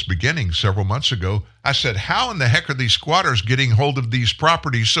about this beginning several months ago, I said, how in the heck are these squatters getting hold of these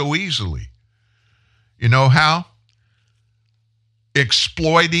properties so easily? You know how?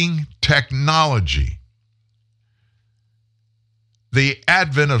 Exploiting technology. The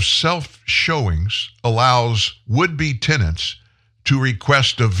advent of self-showings allows would-be tenants to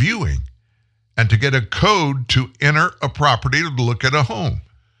request a viewing and to get a code to enter a property to look at a home.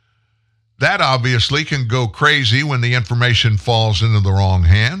 That obviously can go crazy when the information falls into the wrong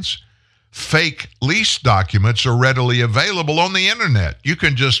hands. Fake lease documents are readily available on the internet. You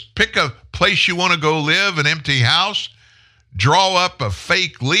can just pick a place you want to go live, an empty house, draw up a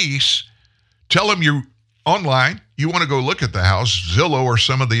fake lease, tell them you're online, you want to go look at the house, Zillow or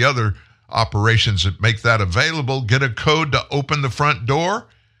some of the other operations that make that available, get a code to open the front door.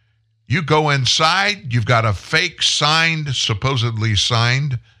 You go inside, you've got a fake signed, supposedly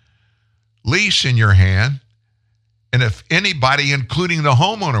signed lease in your hand. And if anybody, including the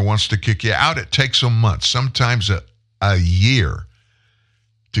homeowner, wants to kick you out, it takes them months, sometimes a year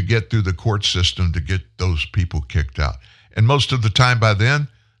to get through the court system to get those people kicked out. And most of the time by then,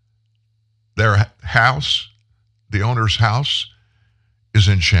 their house, the owner's house, is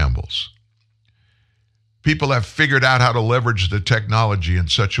in shambles. People have figured out how to leverage the technology in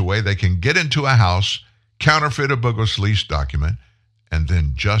such a way they can get into a house, counterfeit a bogus lease document, and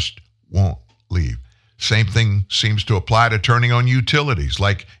then just won't leave. Same thing seems to apply to turning on utilities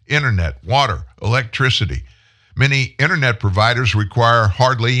like internet, water, electricity. Many internet providers require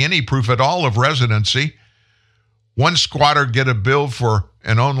hardly any proof at all of residency. One squatter get a bill for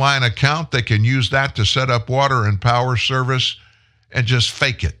an online account, they can use that to set up water and power service and just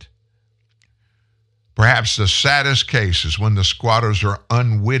fake it. Perhaps the saddest case is when the squatters are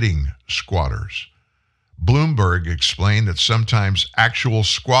unwitting squatters. Bloomberg explained that sometimes actual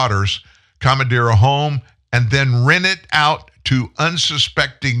squatters commandeer a home and then rent it out to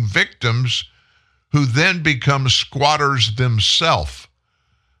unsuspecting victims who then become squatters themselves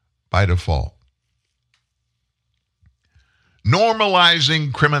by default.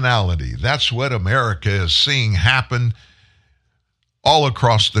 Normalizing criminality. That's what America is seeing happen all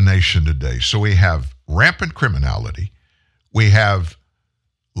across the nation today. So we have rampant criminality. We have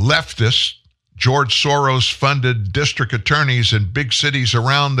leftists, George Soros-funded district attorneys in big cities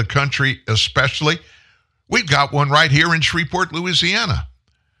around the country especially. We've got one right here in Shreveport, Louisiana.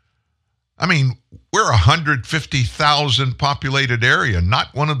 I mean, we're a 150,000 populated area,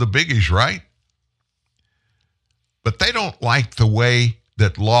 not one of the biggies, right? But they don't like the way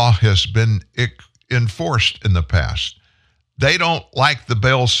that law has been enforced in the past. They don't like the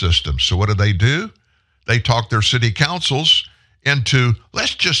bail system. So what do? They talk their city councils into,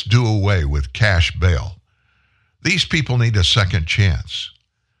 let's just do away with cash bail. These people need a second chance.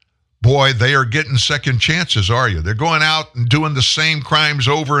 Boy, they are getting second chances, are you? They're going out and doing the same crimes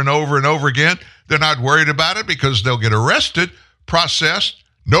over and over and over again. They're not worried about it because they'll get arrested, processed,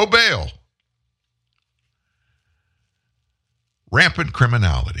 no bail. Rampant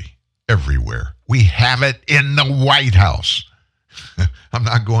criminality everywhere. We have it in the White House. I'm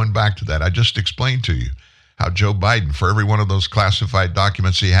not going back to that. I just explained to you how Joe Biden, for every one of those classified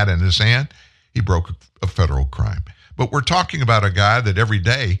documents he had in his hand, he broke a federal crime. But we're talking about a guy that every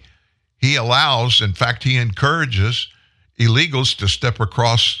day he allows, in fact, he encourages illegals to step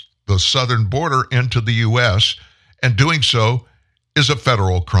across the southern border into the U.S., and doing so is a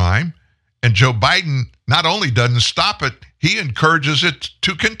federal crime. And Joe Biden not only doesn't stop it, he encourages it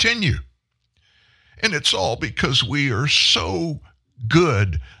to continue. And it's all because we are so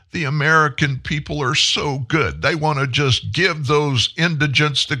good. The American people are so good. They want to just give those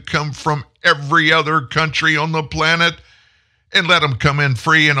indigents that come from every other country on the planet and let them come in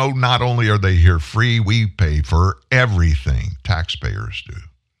free. And oh, not only are they here free, we pay for everything. Taxpayers do.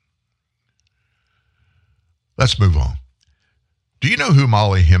 Let's move on. Do you know who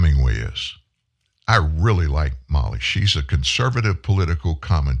Molly Hemingway is? I really like Molly. She's a conservative political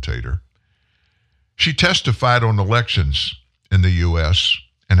commentator. She testified on elections in the U.S.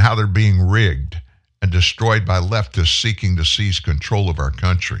 and how they're being rigged and destroyed by leftists seeking to seize control of our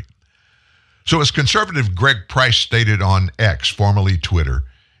country. So as conservative Greg Price stated on X, formerly Twitter,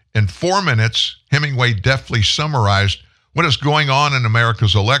 in 4 minutes, Hemingway deftly summarized what is going on in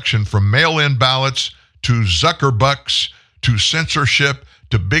America's election, from mail-in ballots to Zuckerbucks to censorship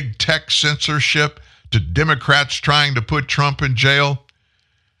to big tech censorship to Democrats trying to put Trump in jail.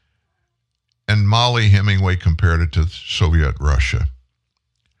 And Molly Hemingway compared it to Soviet Russia.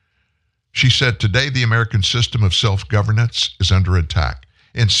 She said, today the American system of self-governance is under attack.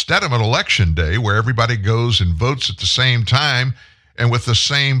 Instead of an election day where everybody goes and votes at the same time and with the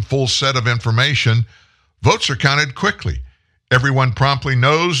same full set of information, votes are counted quickly. Everyone promptly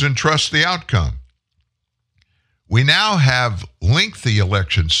knows and trusts the outcome. We now have lengthy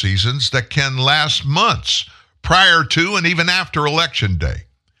election seasons that can last months prior to and even after Election Day.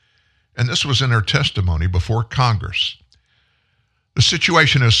 And this was in her testimony before Congress. The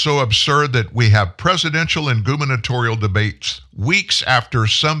situation is so absurd that we have presidential and gubernatorial debates weeks after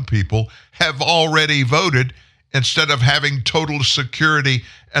some people have already voted, instead of having total security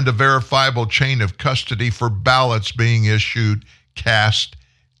and a verifiable chain of custody for ballots being issued, cast,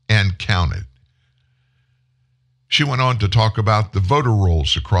 and counted. She went on to talk about the voter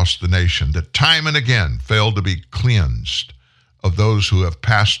rolls across the nation that time and again failed to be cleansed of those who have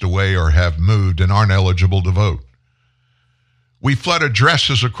passed away or have moved and aren't eligible to vote. We flood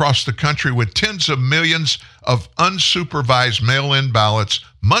addresses across the country with tens of millions of unsupervised mail-in ballots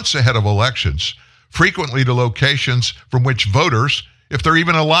months ahead of elections, frequently to locations from which voters, if they're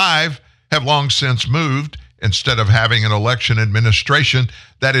even alive, have long since moved, instead of having an election administration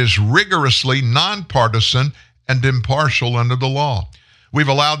that is rigorously nonpartisan and impartial under the law. We've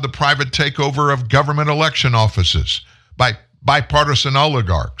allowed the private takeover of government election offices by bipartisan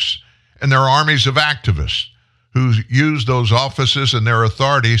oligarchs and their armies of activists who use those offices and their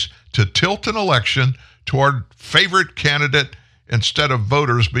authorities to tilt an election toward favorite candidate instead of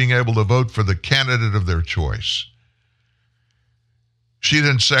voters being able to vote for the candidate of their choice. She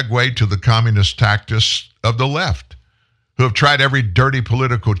then segued to the communist tactics of the left, who have tried every dirty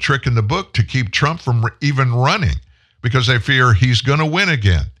political trick in the book to keep Trump from even running because they fear he's going to win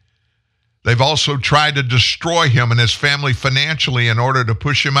again. They've also tried to destroy him and his family financially in order to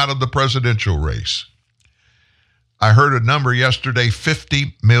push him out of the presidential race. I heard a number yesterday,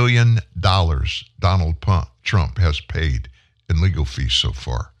 $50 million Donald Trump has paid in legal fees so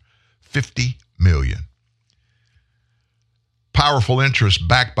far. $50 million. Powerful interests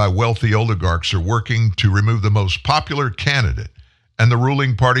backed by wealthy oligarchs are working to remove the most popular candidate and the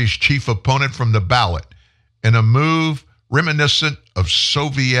ruling party's chief opponent from the ballot in a move reminiscent of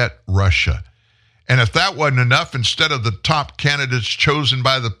Soviet Russia. And if that wasn't enough, instead of the top candidates chosen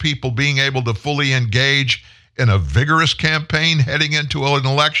by the people being able to fully engage in a vigorous campaign heading into an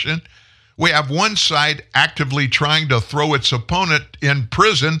election, we have one side actively trying to throw its opponent in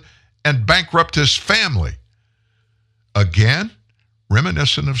prison and bankrupt his family. Again,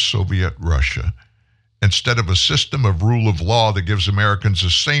 reminiscent of Soviet Russia, instead of a system of rule of law that gives Americans the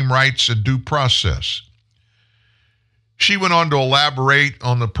same rights and due process. She went on to elaborate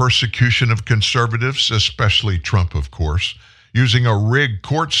on the persecution of conservatives, especially Trump, of course, using a rigged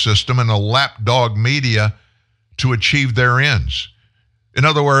court system and a lapdog media to achieve their ends. In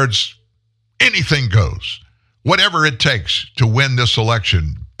other words, anything goes. Whatever it takes to win this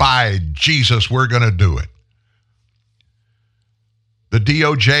election, by Jesus, we're going to do it. The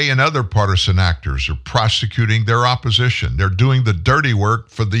DOJ and other partisan actors are prosecuting their opposition. They're doing the dirty work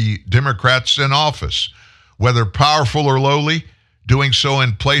for the Democrats in office, whether powerful or lowly, doing so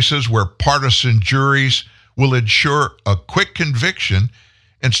in places where partisan juries will ensure a quick conviction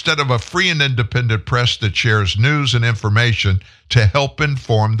instead of a free and independent press that shares news and information to help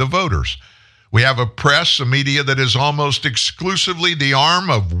inform the voters. We have a press, a media that is almost exclusively the arm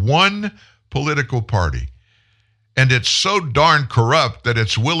of one political party. And it's so darn corrupt that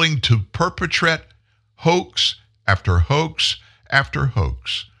it's willing to perpetrate hoax after hoax after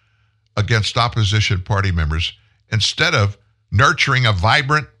hoax against opposition party members instead of nurturing a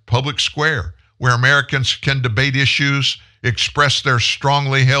vibrant public square where Americans can debate issues, express their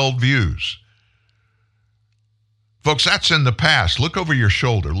strongly held views. Folks, that's in the past. Look over your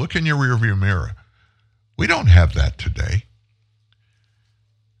shoulder. Look in your rearview mirror. We don't have that today.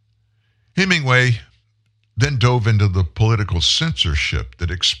 Hemingway then dove into the political censorship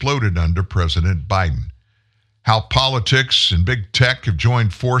that exploded under President Biden. How politics and big tech have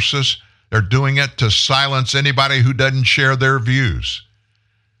joined forces. They're doing it to silence anybody who doesn't share their views.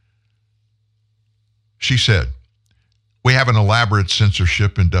 She said, we have an elaborate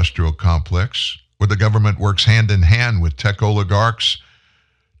censorship industrial complex where the government works hand in hand with tech oligarchs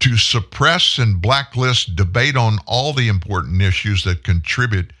to suppress and blacklist debate on all the important issues that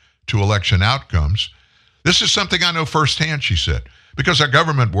contribute to election outcomes. This is something I know firsthand, she said, because our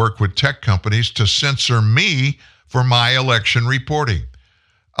government worked with tech companies to censor me for my election reporting.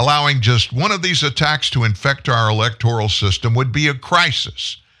 Allowing just one of these attacks to infect our electoral system would be a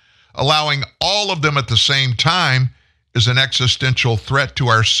crisis. Allowing all of them at the same time is an existential threat to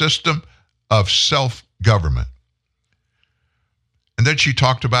our system of self-government. And then she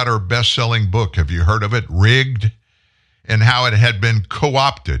talked about her best-selling book, have you heard of it, Rigged, and how it had been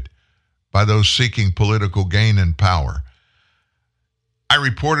co-opted by those seeking political gain and power. I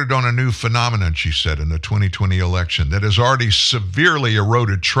reported on a new phenomenon, she said, in the 2020 election that has already severely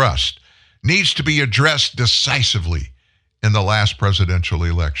eroded trust, needs to be addressed decisively in the last presidential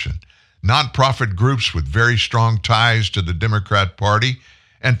election. Nonprofit groups with very strong ties to the Democrat Party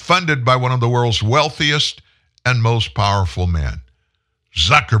and funded by one of the world's wealthiest and most powerful men,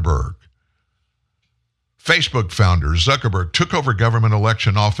 Zuckerberg. Facebook founder Zuckerberg took over government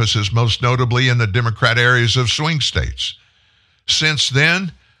election offices, most notably in the Democrat areas of swing states. Since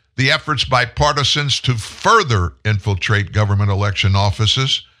then, the efforts by partisans to further infiltrate government election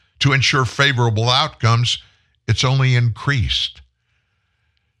offices to ensure favorable outcomes, it's only increased.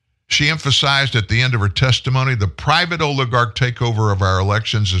 She emphasized at the end of her testimony, the private oligarch takeover of our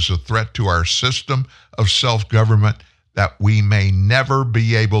elections is a threat to our system of self-government that we may never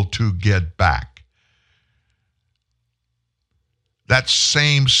be able to get back. That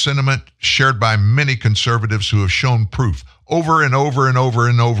same sentiment shared by many conservatives who have shown proof over and over and over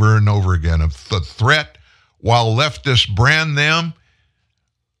and over and over again of the threat, while leftists brand them,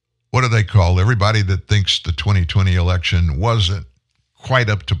 what do they call everybody that thinks the 2020 election wasn't quite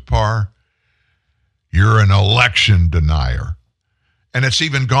up to par? You're an election denier. And it's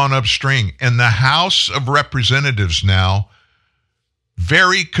even gone upstream. In the House of Representatives now,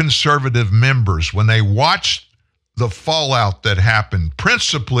 very conservative members, when they watched the fallout that happened,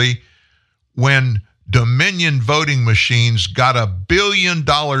 principally when Dominion voting machines got $1 billion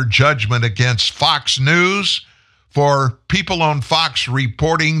judgment against Fox News for people on Fox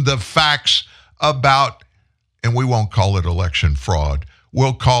reporting the facts about, and we won't call it election fraud,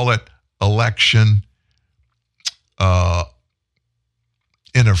 we'll call it election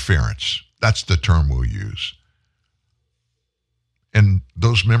interference. That's the term we'll use. And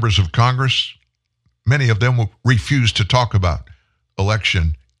those members of Congress, many of them will refuse to talk about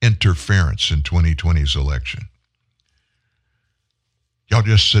election interference in 2020's election. Y'all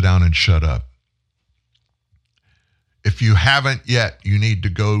just sit down and shut up. If you haven't yet, you need to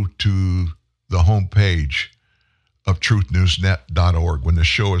go to the homepage of truthnewsnet.org. When the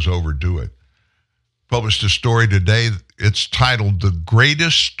show is over, do it. Published a story today. It's titled "The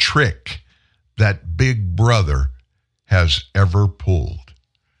Greatest Trick That Big Brother Has Ever Pulled."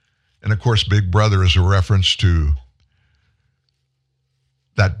 And of course, Big Brother is a reference to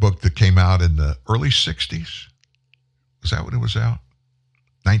that book that came out in the early 60s. Was that when it was out?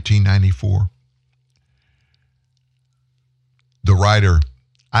 1994. The writer,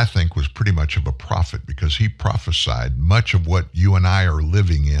 I think, was pretty much of a prophet because he prophesied much of what you and I are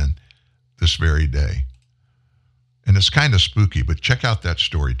living in this very day. And it's kind of spooky, but check out that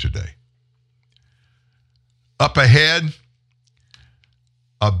story today. Up ahead,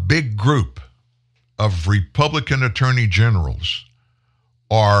 a big group of Republican attorney generals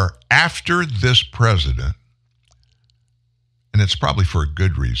are after this president, and it's probably for a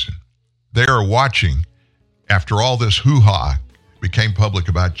good reason. They are watching, after all this hoo-ha became public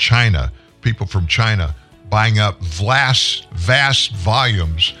about China, people from China buying up vast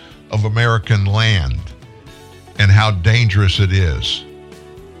volumes of American land and how dangerous it is.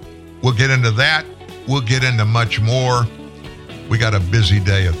 We'll get into that. We'll get into much more. We got a busy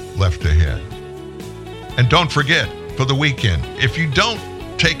day left ahead. And don't forget, for the weekend, if you don't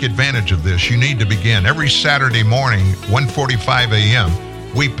take advantage of this, you need to begin. Every Saturday morning, 1:45 a.m.,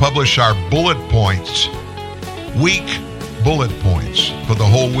 we publish our bullet points, week bullet points for the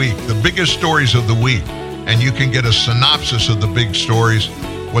whole week, the biggest stories of the week. And you can get a synopsis of the big stories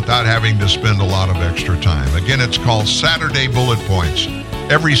without having to spend a lot of extra time. Again, it's called Saturday Bullet Points,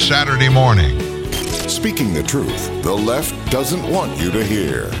 every Saturday morning. Speaking the truth, the left doesn't want you to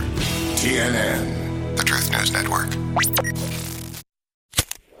hear. TNN, the Truth News Network.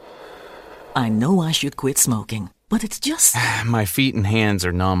 I know I should quit smoking, but it's just... My feet and hands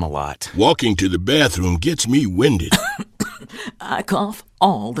are numb a lot. Walking to the bathroom gets me winded. I cough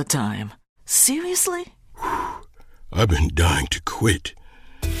all the time. Seriously? I've been dying to quit.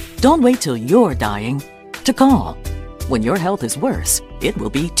 Don't wait till you're dying to call. When your health is worse, it will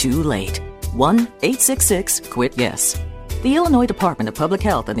be too late. 1-866-QUIT-YES. The Illinois Department of Public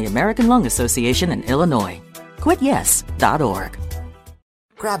Health and the American Lung Association in Illinois. QuitYes.org.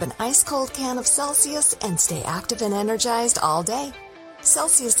 Grab an ice-cold can of Celsius and stay active and energized all day.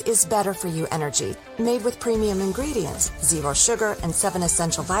 Celsius is better for you energy, made with premium ingredients, 0 sugar, and 7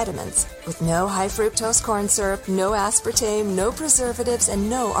 essential vitamins, with no high fructose corn syrup, no aspartame, no preservatives, and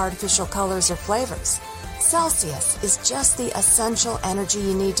no artificial colors or flavors. Celsius is just the essential energy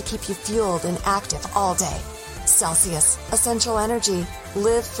you need to keep you fueled and active all day. Celsius, essential energy.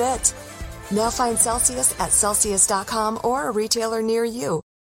 Live fit. Now find Celsius at Celsius.com or a retailer near you.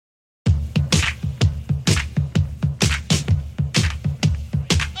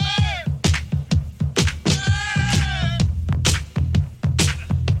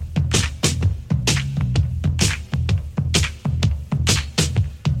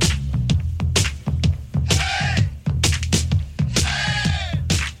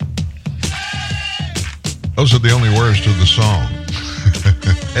 Those are the only words to the song.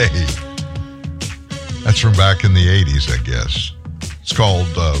 Hey, that's from back in the 80s, I guess. It's called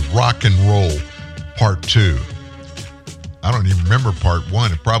Rock and Roll Part 2. I don't even remember Part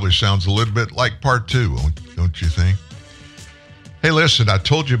 1. It probably sounds a little bit like Part 2, don't you think? Hey, listen, I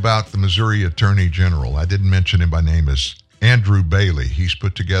told you about the Missouri Attorney General. I didn't mention him by name as Andrew Bailey. He's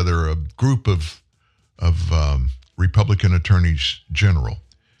put together a group of Republican attorneys general.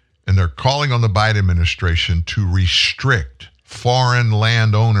 And they're calling on the Biden administration to restrict foreign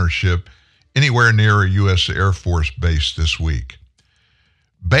land ownership anywhere near a U.S. Air Force base this week.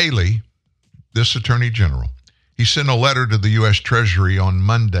 Bailey, this attorney general, he sent a letter to the U.S. Treasury on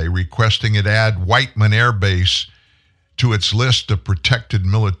Monday requesting it add Whiteman Air Base to its list of protected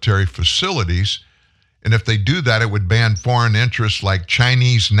military facilities. And if they do that, it would ban foreign interests like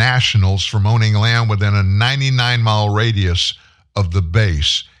Chinese nationals from owning land within a 99-mile radius of the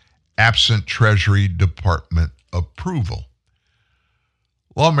base, absent Treasury Department approval.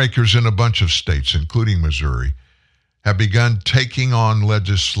 Lawmakers in a bunch of states, including Missouri, have begun taking on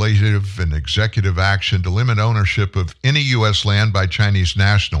legislative and executive action to limit ownership of any U.S. land by Chinese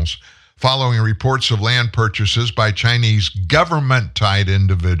nationals, following reports of land purchases by Chinese government-tied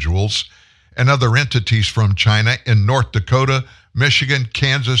individuals and other entities from China in North Dakota, Michigan,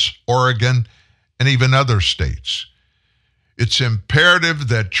 Kansas, Oregon, and even other states. It's imperative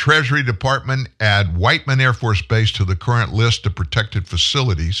that Treasury Department add Whiteman Air Force Base to the current list of protected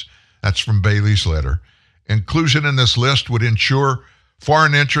facilities. That's from Bailey's letter. Inclusion in this list would ensure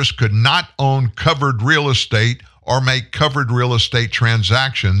foreign interests could not own covered real estate or make covered real estate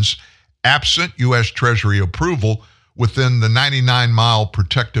transactions absent U.S. Treasury approval within the 99-mile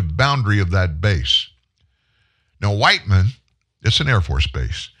protective boundary of that base. Now, Whiteman, it's an Air Force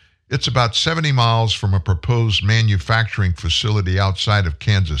base. It's about 70 miles from a proposed manufacturing facility outside of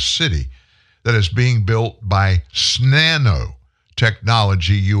Kansas City that is being built by Snano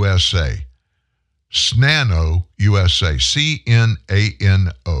Technology USA. Snano USA,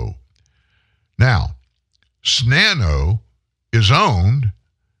 C-N-A-N-O. Now, Snano is owned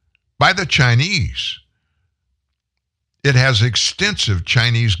by the Chinese. It has extensive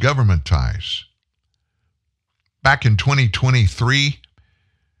Chinese government ties. Back in 2023,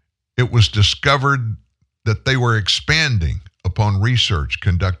 it was discovered that they were expanding upon research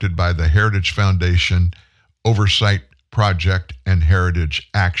conducted by the Heritage Foundation Oversight Project and Heritage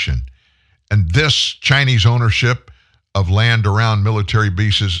Action. And this Chinese ownership of land around military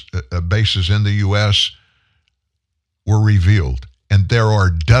bases in the U.S. were revealed. And there are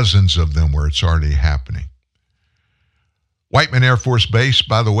dozens of them where it's already happening. Whiteman Air Force Base,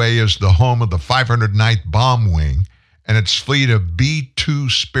 by the way, is the home of the 509th Bomb Wing and its fleet of B-2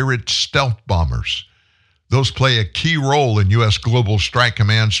 Spirit stealth bombers. Those play a key role in U.S. Global Strike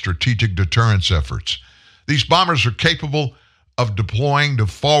Command's strategic deterrence efforts. These bombers are capable of deploying to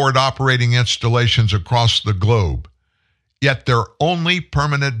forward operating installations across the globe. Yet their only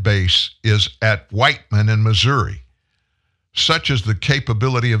permanent base is at Whiteman in Missouri. Such is the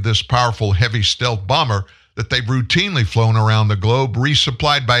capability of this powerful heavy stealth bomber that they've routinely flown around the globe,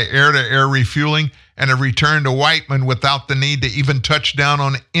 resupplied by air-to-air refueling, and have returned to Whiteman without the need to even touch down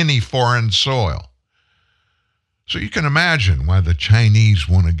on any foreign soil. So you can imagine why the Chinese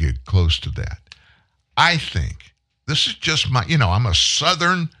want to get close to that. I think, this is just my, I'm a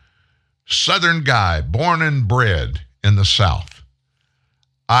southern guy, born and bred in the South.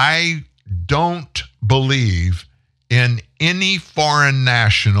 I don't believe in any foreign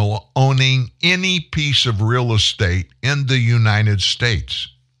national owning any piece of real estate in the United States.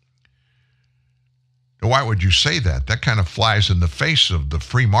 Now, why would you say that? That kind of flies in the face of the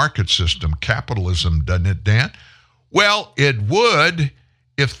free market system, capitalism, doesn't it, Dan? Well, it would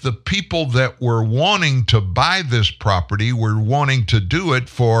if the people that were wanting to buy this property were wanting to do it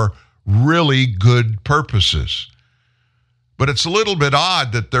for really good purposes. But it's a little bit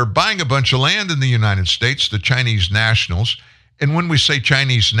odd that they're buying a bunch of land in the United States, the Chinese nationals. And when we say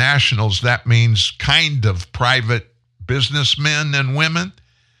Chinese nationals, that means kind of private businessmen and women.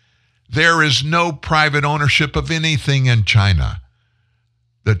 There is no private ownership of anything in China.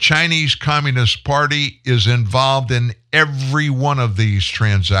 The Chinese Communist Party is involved in every one of these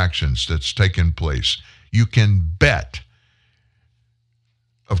transactions that's taken place. You can bet.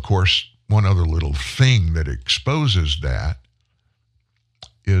 Of course, one other little thing that exposes that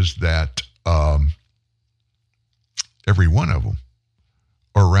is that every one of them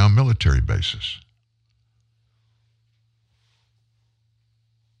are around military bases.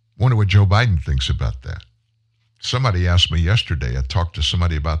 Wonder what Joe Biden thinks about that. Somebody asked me yesterday, I talked to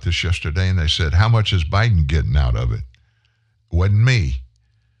somebody about this yesterday, and they said, how much is Biden getting out of it? It wasn't me.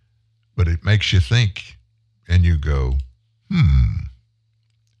 But it makes you think, and you go,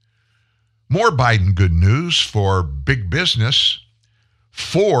 More Biden good news for big business.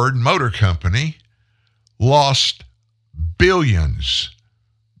 Ford Motor Company lost billions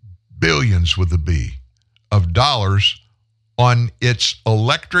with a B, of dollars on its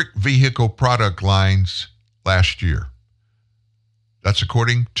electric vehicle product lines last year. That's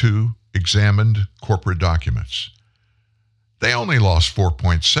according to examined corporate documents. They only lost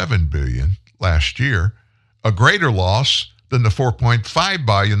 $4.7 billion last year, a greater loss than the $4.5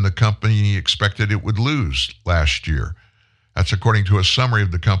 billion the company expected it would lose last year. That's according to a summary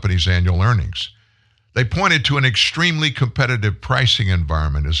of the company's annual earnings. They pointed to an extremely competitive pricing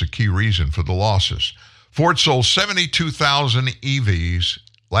environment as a key reason for the losses. Ford sold 72,000 EVs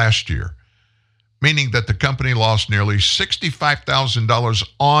last year, meaning that the company lost nearly $65,000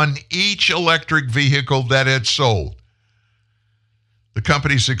 on each electric vehicle that it sold. The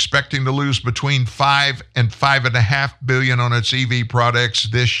company's expecting to lose between $5 and $5.5 billion on its EV products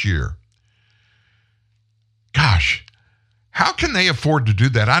this year. Gosh, How can they afford to do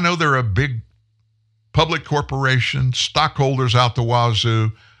that? I know they're a big public corporation, stockholders out the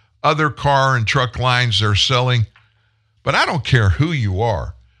wazoo, other car and truck lines they're selling. But I don't care who you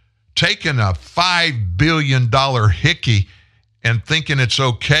are. Taking a $5 billion hickey and thinking it's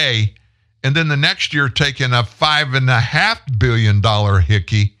okay, and then the next year taking a $5.5 billion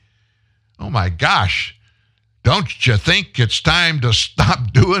hickey. Oh my gosh. Don't you think it's time to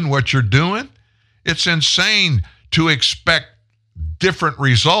stop doing what you're doing? It's insane to expect different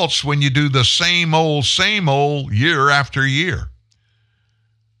results when you do the same old year after year.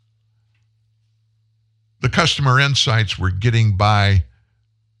 The customer insights we're getting by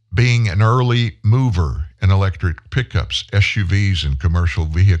being an early mover in electric pickups, SUVs, and commercial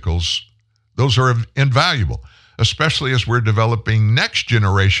vehicles, those are invaluable, especially as we're developing next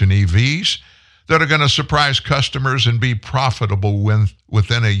generation EVs that are going to surprise customers and be profitable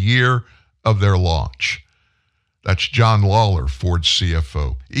within a year of their launch. That's John Lawler, Ford's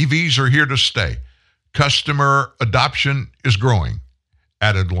CFO. EVs are here to stay. Customer adoption is growing,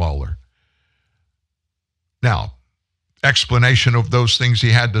 added Lawler. Now, explanation of those things he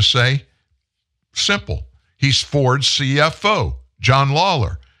had to say? Simple. He's Ford's CFO, John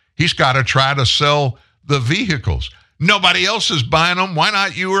Lawler. He's got to try to sell the vehicles. Nobody else is buying them. Why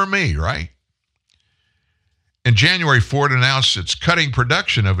not you or me, right? In January, Ford announced it's cutting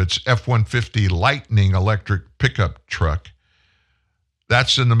production of its F-150 Lightning electric pickup truck.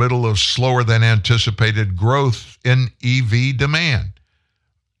 That's in the middle of slower than anticipated growth in EV demand.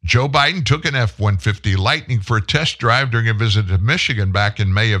 Joe Biden took an F-150 Lightning for a test drive during a visit to Michigan back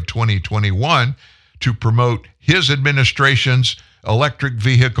in May of 2021 to promote his administration's electric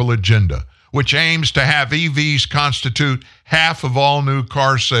vehicle agenda, which aims to have EVs constitute half of all new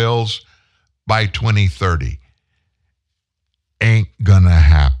car sales by 2030. Ain't gonna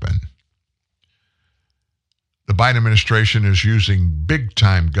happen. The Biden administration is using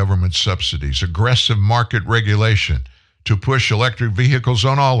big-time government subsidies, aggressive market regulation to push electric vehicles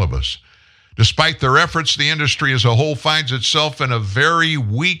on all of us. Despite their efforts, the industry as a whole finds itself in a very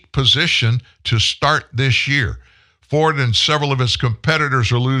weak position to start this year. Ford and several of its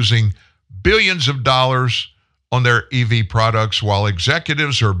competitors are losing billions of dollars on their EV products, while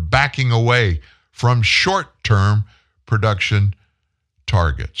executives are backing away from short-term production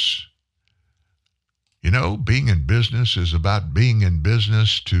targets. You know, being in business is about being in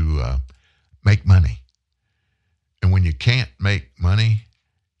business to make money. And when you can't make money,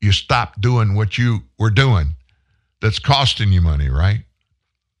 you stop doing what you were doing that's costing you money, right?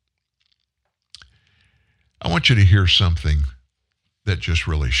 I want you to hear something that just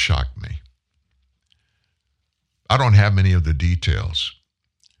really shocked me. I don't have many of the details,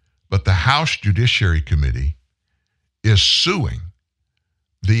 but the House Judiciary Committee is suing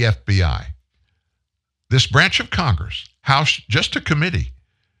the FBI. This branch of Congress, House, just a committee,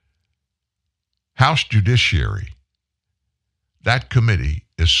 House Judiciary, that committee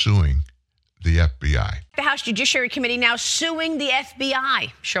is suing the FBI. The House Judiciary Committee now suing the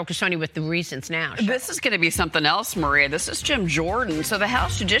FBI. Cheryl Cassoni with the reasons now. Cheryl. This is going to be something else, Maria. This is Jim Jordan. So the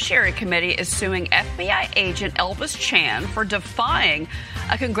House Judiciary Committee is suing FBI agent Elvis Chan for defying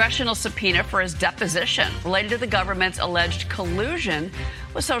a congressional subpoena for his deposition related to the government's alleged collusion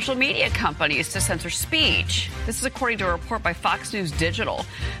with social media companies to censor speech. This is according to a report by Fox News Digital.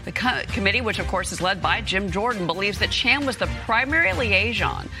 The committee, which of course is led by Jim Jordan, believes that Chan was the primary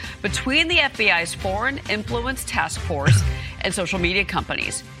liaison between the FBI's Foreign Influence Task Force and social media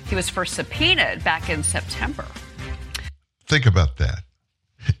companies. He was first subpoenaed back in September. Think about that.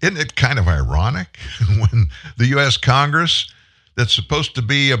 Isn't it kind of ironic when the U.S. Congress, that's supposed to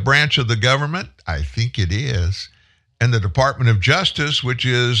be a branch of the government, I think it is, and the Department of Justice, which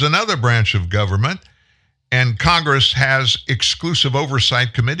is another branch of government, and Congress has exclusive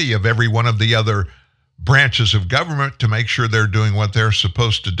oversight committee of every one of the other branches of government to make sure they're doing what they're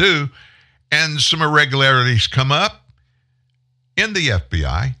supposed to do, and some irregularities come up in the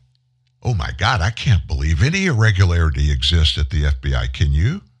FBI. Oh my God, I can't believe any irregularity exists at the FBI. Can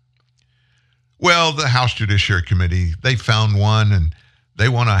you? Well, the House Judiciary Committee, they found one, and they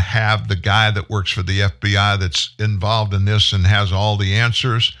want to have the guy that works for the FBI that's involved in this and has all the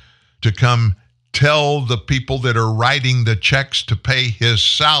answers to come tell the people that are writing the checks to pay his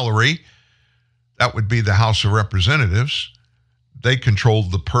salary. That would be the House of Representatives. They control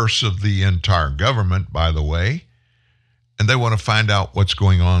the purse of the entire government, by the way, and they want to find out what's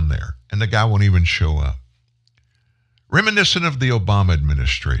going on there. And the guy won't even show up. Reminiscent of the Obama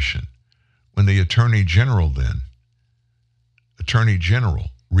administration, when the Attorney General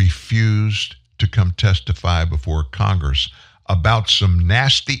refused to come testify before Congress about some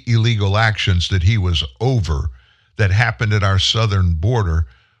nasty illegal actions that he was over that happened at our southern border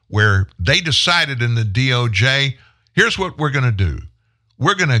where they decided in the DOJ, here's what we're going to do.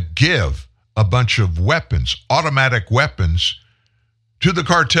 We're going to give a bunch of weapons, automatic weapons, to the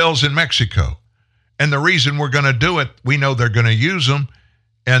cartels in Mexico. And the reason we're going to do it, we know they're going to use them,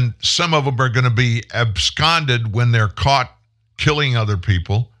 and some of them are going to be absconded when they're caught killing other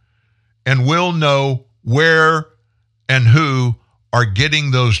people, and we'll know where and who are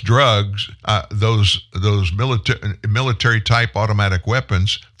getting those drugs, those military type automatic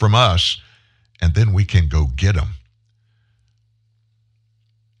weapons from us, and then we can go get them.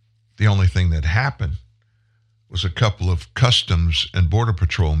 The only thing that happened was a couple of Customs and Border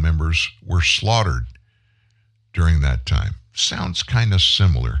Patrol members were slaughtered during that time. Sounds kind of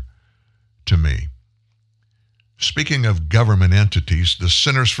similar to me. Speaking of government entities, the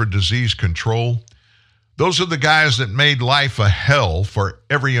Centers for Disease Control, those are the guys that made life a hell for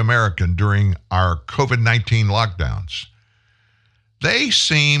every American during our COVID-19 lockdowns. They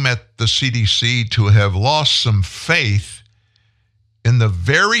seem at the CDC to have lost some faith in the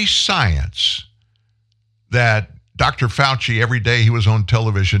very science that Dr. Fauci, every day he was on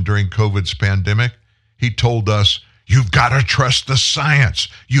television during COVID's pandemic, he told us, you've got to trust the science.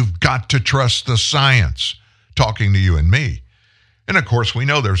 You've got to trust the science, talking to you and me. And of course, we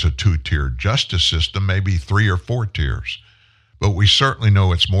know there's a 2-tiered justice system, maybe 3 or 4 tiers, but we certainly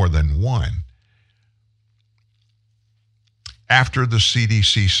know it's more than one. After the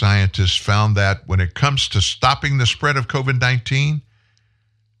CDC scientists found that when it comes to stopping the spread of COVID-19,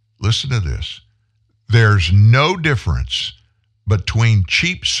 listen to this, there's no difference between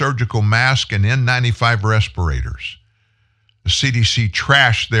cheap surgical masks and N95 respirators. The CDC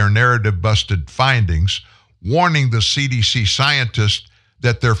trashed their narrative-busted findings, warning the CDC scientists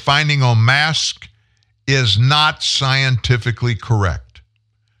that their finding on masks is not scientifically correct.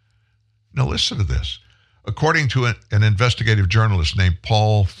 Now listen to this. According to an investigative journalist named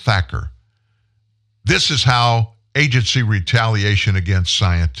Paul Thacker, this is how agency retaliation against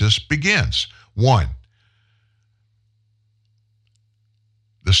scientists begins. 1,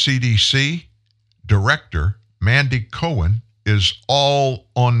 the CDC director, Mandy Cohen, is all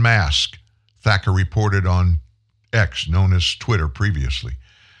on mask, Thacker reported on X, known as Twitter previously.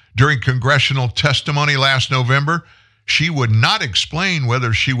 During congressional testimony last November, she would not explain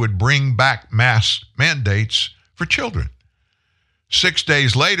whether she would bring back mask mandates for children. 6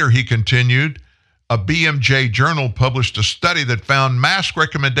 days later, he continued, a BMJ journal published a study that found mask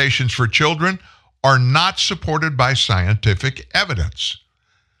recommendations for children are not supported by scientific evidence.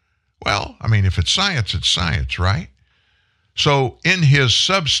 Well, I mean, if it's science, right? So in his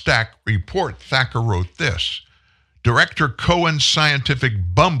Substack report, Thacker wrote this. Director Cohen's scientific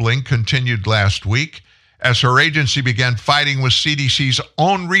bumbling continued last week as her agency began fighting with CDC's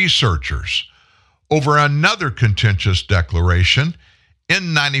own researchers over another contentious declaration.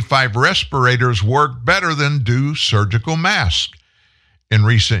 N95 respirators work better than do surgical masks. In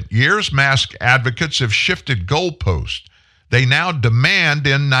recent years, mask advocates have shifted goalposts. They now demand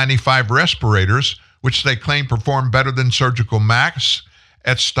N95 respirators, which they claim perform better than surgical masks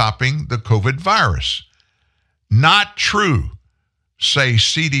at stopping the COVID virus. Not true, say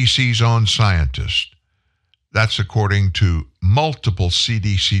CDC's own scientists. That's according to multiple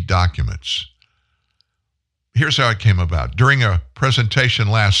CDC documents. Here's how it came about. During a presentation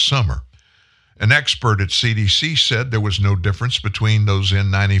last summer, an expert at CDC said there was no difference between those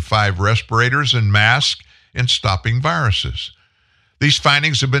N95 respirators and masks in stopping viruses. These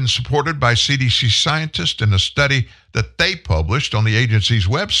findings have been supported by CDC scientists in a study that they published on the agency's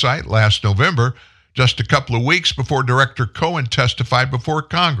website last November, just a couple of weeks before Director Cohen testified before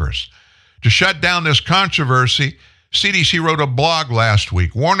Congress. To shut down this controversy, CDC wrote a blog last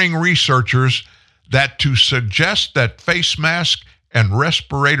week warning researchers that to suggest that face masks and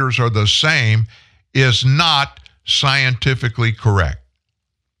respirators are the same is not scientifically correct.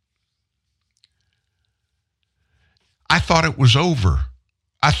 I thought it was over.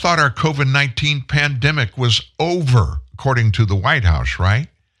 I thought our COVID-19 pandemic was over, according to the White House, right?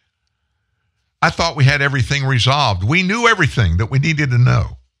 I thought we had everything resolved. We knew everything that we needed to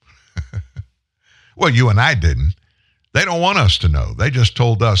know. Well, you and I didn't. They don't want us to know. They just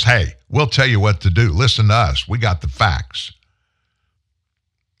told us, hey, we'll tell you what to do. Listen to us. We got the facts.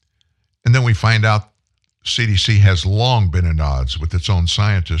 And then we find out CDC has long been at odds with its own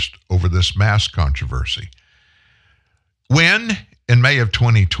scientists over this mask controversy. When, in May of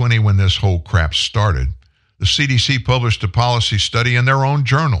 2020, when this whole crap started, the CDC published a policy study in their own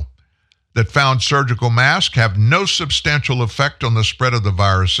journal that found surgical masks have no substantial effect on the spread of the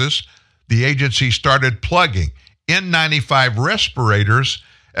viruses. The agency started plugging N95 respirators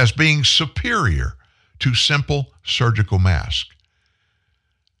as being superior to simple surgical mask.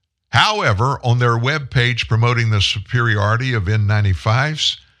 However, on their webpage promoting the superiority of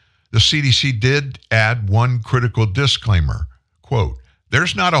N95s, the CDC did add one critical disclaimer, quote,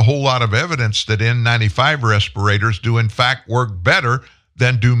 "There's not a whole lot of evidence that N95 respirators do in fact work better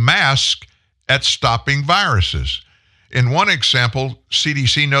than do masks at stopping viruses." In one example,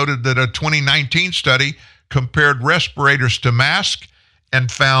 CDC noted that a 2019 study compared respirators to masks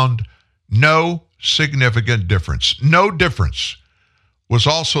and found no significant difference. No difference was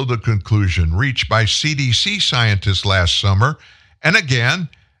also the conclusion reached by CDC scientists last summer, and again,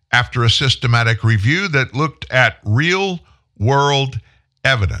 after a systematic review that looked at real-world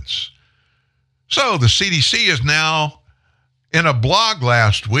evidence. So the CDC is now in a blog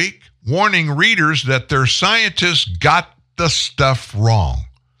last week warning readers that their scientists got the stuff wrong.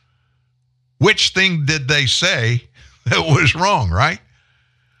 Which thing did they say that was wrong, right?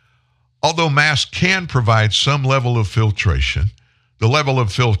 Although masks can provide some level of filtration, the level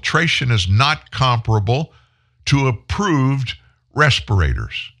of filtration is not comparable to approved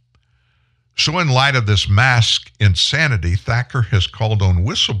respirators. So in light of this mask insanity, Thacker has called on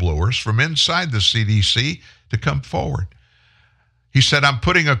whistleblowers from inside the CDC to come forward. He said, "I'm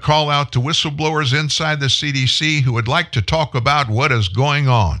putting a call out to whistleblowers inside the CDC who would like to talk about what is going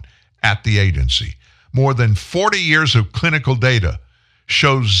on at the agency. More than 40 years of clinical data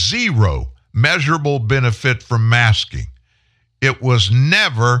shows zero measurable benefit from masking. It was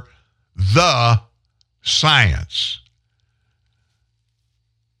never the science."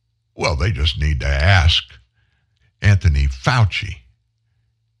 Well, they just need to ask Anthony Fauci.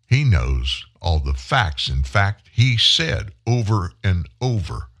 He knows all the facts. In fact, he said over and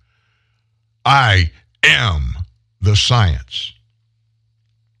over, "I am the science."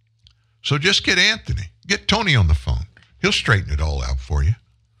 So just get Anthony, get Tony on the phone. He'll straighten it all out for you.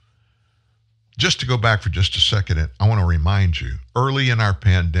 Just to go back for just a second, I want to remind you, early in our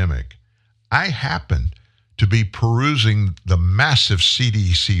pandemic, I happened to be perusing the massive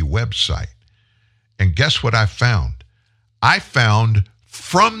CDC website. And guess what I found? I found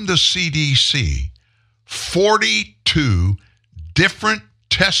from the CDC 42 different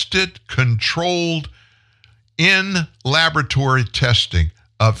tested, controlled, in laboratory testing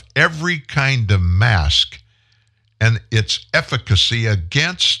of every kind of mask and its efficacy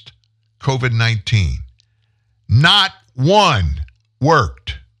against COVID-19. Not one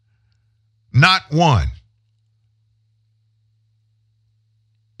worked. Not one.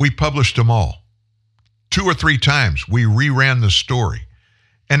 We published them all. 2 or 3 times we reran the story.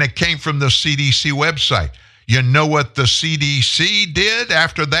 And it came from the CDC website. You know what the CDC did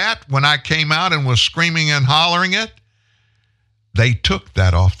after that when I came out and was screaming and hollering it? They took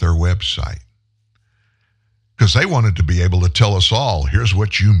that off their website. Because they wanted to be able to tell us all, here's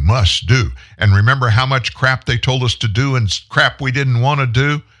what you must do. And remember how much crap they told us to do and crap we didn't want to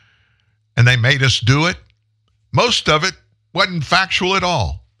do? And they made us do it? Most of it wasn't factual at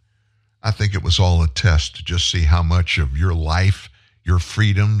all. I think it was all a test to just see how much of your life, your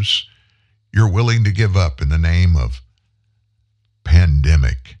freedoms, you're willing to give up in the name of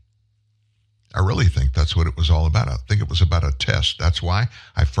pandemic. I really think that's what it was all about. I think it was about a test. That's why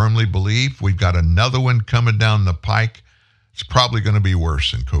I firmly believe we've got another one coming down the pike. It's probably going to be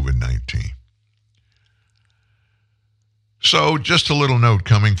worse than COVID-19. So just a little note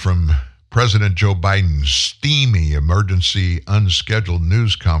coming from President Joe Biden's steamy emergency unscheduled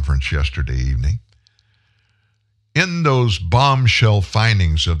news conference yesterday evening. In those bombshell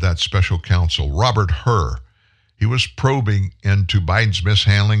findings of that special counsel, Robert Hur, he was probing into Biden's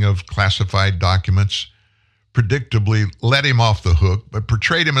mishandling of classified documents, predictably let him off the hook, but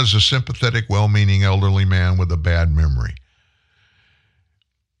portrayed him as a sympathetic, well-meaning elderly man with a bad memory.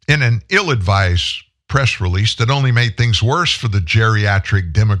 In an ill-advised press release that only made things worse for the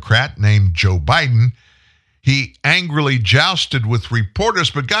geriatric Democrat named Joe Biden, he angrily jousted with reporters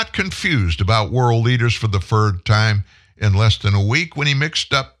but got confused about world leaders for the third time in less than a week when he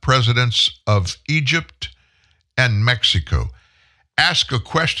mixed up presidents of Egypt and Mexico. Asked a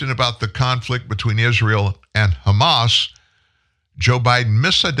question about the conflict between Israel and Hamas, Joe Biden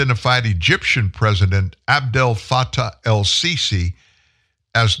misidentified Egyptian President Abdel Fattah el-Sisi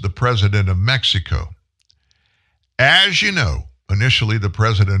as the president of Mexico. As you know, initially the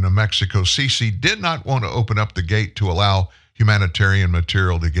president of Mexico, Sisi, did not want to open up the gate to allow humanitarian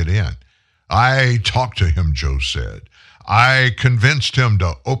material to get in. I talked to him, Joe said. I convinced him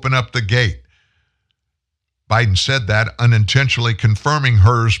to open up the gate. Biden said that, unintentionally confirming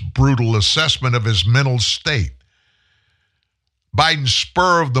Hur's brutal assessment of his mental state. Biden's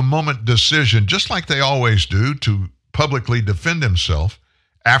spur-of-the-moment decision, just like they always do, to publicly defend himself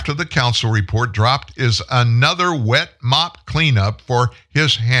after the council report dropped is another wet mop cleanup for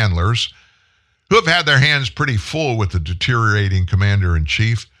his handlers, who have had their hands pretty full with the deteriorating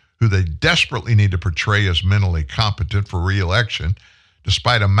commander-in-chief, who they desperately need to portray as mentally competent for re-election,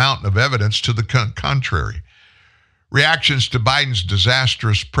 despite a mountain of evidence to the contrary. Reactions to Biden's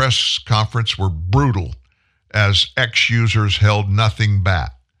disastrous press conference were brutal, as ex-users held nothing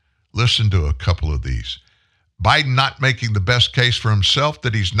back. Listen to a couple of these. Biden not making the best case for himself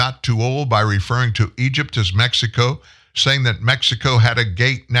that he's not too old by referring to Egypt as Mexico, saying that Mexico had a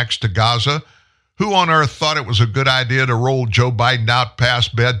gate next to Gaza. Who on earth thought it was a good idea to roll Joe Biden out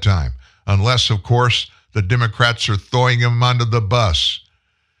past bedtime? Unless, of course, the Democrats are throwing him under the bus.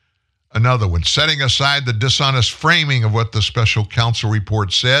 Another one, setting aside the dishonest framing of what the special counsel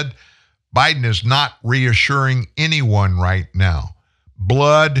report said, Biden is not reassuring anyone right now.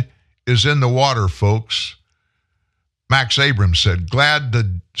 Blood is in the water, folks. Max Abrams said, glad to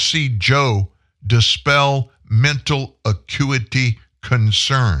see Joe dispel mental acuity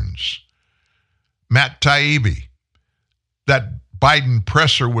concerns. Matt Taibbi, that Biden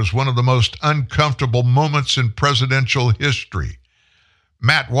presser was one of the most uncomfortable moments in presidential history.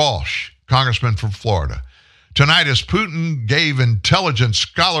 Matt Walsh, congressman from Florida. Tonight, as Putin gave intelligent,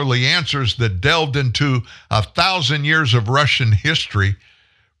 scholarly answers that delved into 1,000 years of Russian history,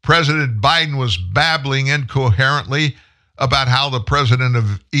 President Biden was babbling incoherently about how the president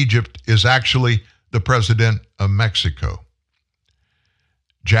of Egypt is actually the president of Mexico.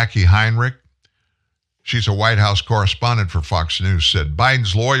 Jackie Heinrich, she's a White House correspondent for Fox News, said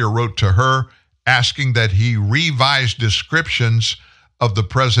Biden's lawyer wrote to her asking that he revise descriptions of the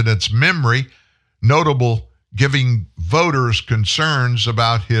president's memory, notable giving voters concerns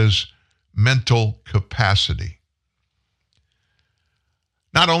about his mental capacity.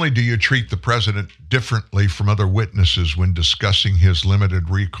 Not only do you treat the president differently from other witnesses when discussing his limited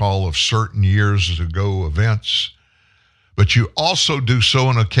recall of certain years ago events, but you also do so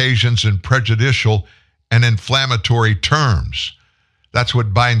on occasions in prejudicial and inflammatory terms. That's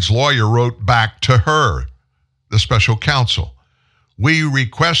what Biden's lawyer wrote back to her, the special counsel. We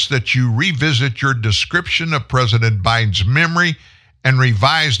request that you revisit your description of President Biden's memory and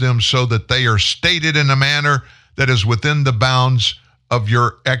revise them so that they are stated in a manner that is within the bounds of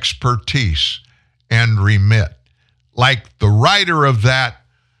your expertise, and remit. Like the writer of that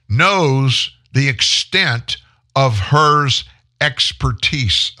knows the extent of her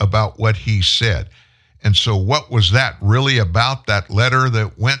expertise about what he said. And so what was that really about, that letter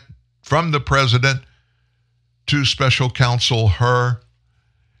that went from the president to special counsel her?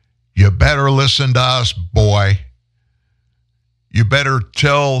 You better listen to us, boy. You better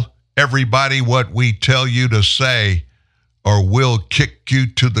tell everybody what we tell you to say, or we'll kick you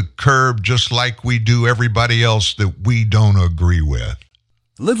to the curb just like we do everybody else that we don't agree with.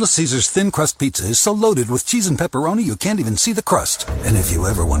 Little Caesar's Thin Crust Pizza is so loaded with cheese and pepperoni you can't even see the crust. And if you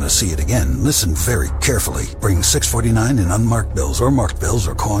ever want to see it again, listen very carefully. Bring $6.49 in unmarked bills or marked bills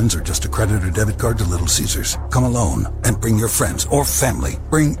or coins or just a credit or debit card to Little Caesar's. Come alone and bring your friends or family.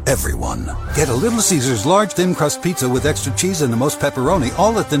 Bring everyone. Get a Little Caesar's large thin crust pizza with extra cheese and the most pepperoni,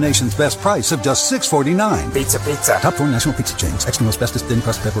 all at the nation's best price of just $6.49. Pizza, pizza. Top 4 national pizza chains. Extra most bestest thin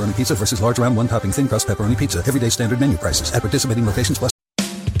crust pepperoni pizza versus large round one topping thin crust pepperoni pizza. Everyday standard menu prices at participating locations plus.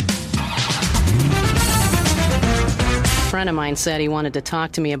 A friend of mine said he wanted to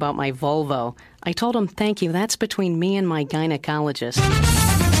talk to me about my Volvo. I told him, thank you, that's between me and my gynecologist.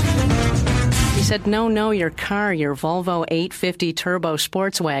 He said, no, your car, your Volvo 850 Turbo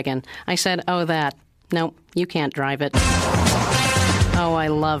Sports Wagon. I said, oh, that. No, you can't drive it. Oh, I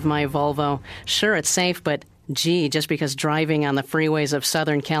love my Volvo. Sure, it's safe, but gee, just because driving on the freeways of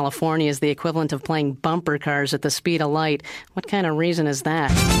Southern California is the equivalent of playing bumper cars at the speed of light, what kind of reason is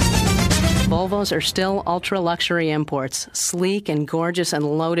that? Volvos are still ultra-luxury imports, sleek and gorgeous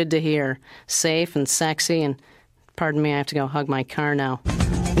and loaded to here, safe and sexy, and pardon me, I have to go hug my car now.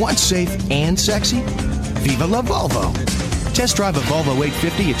 Want safe and sexy? Viva la Volvo. Test drive a Volvo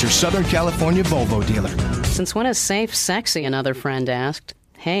 850 at your Southern California Volvo dealer. Since when is safe sexy, another friend asked.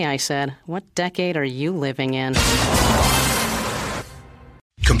 Hey, I said, what decade are you living in?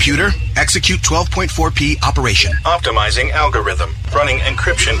 Computer, execute 12.4p operation. Optimizing algorithm. Running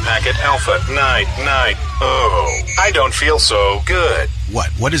encryption packet alpha 990. I don't feel so good.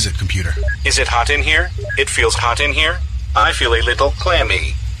 What is it, computer? Is it hot in here? It feels hot in here? I feel a little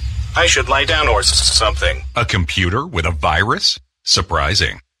clammy. I should lie down or something. A computer with a virus?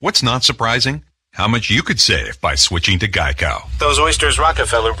 Surprising. What's not surprising? How much you could save by switching to Geico. Those oysters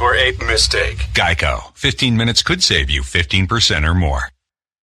Rockefeller were a mistake. Geico. 15 minutes could save you 15% or more.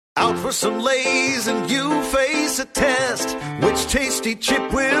 Out for some Lay's and you face a test. Which tasty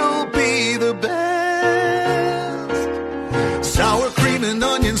chip will be the best? Sour cream and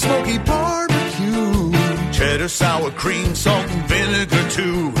onion, smoky barbecue. Cheddar, sour cream, salt and vinegar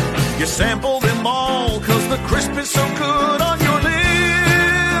too. You sample them all, cause the crisp is so good on your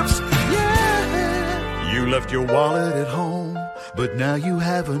lips. Yeah. You left your wallet at home, but now you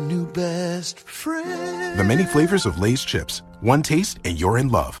have a new best friend. The many flavors of Lay's chips. One taste and you're in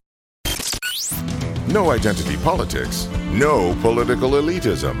love. No identity politics. No political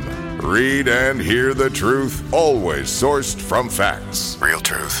elitism. Read and hear the truth, always sourced from facts. Real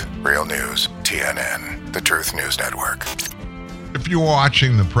truth, real news. TNN, the Truth News Network. If you were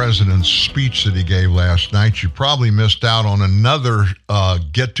watching the president's speech that he gave last night, you probably missed out on another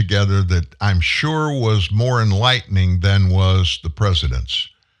get-together that I'm sure was more enlightening than was the president's.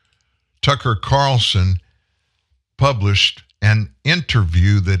 Tucker Carlson published an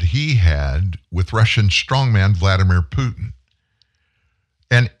interview that he had with Russian strongman Vladimir Putin.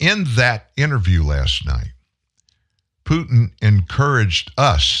 And in that interview last night, Putin encouraged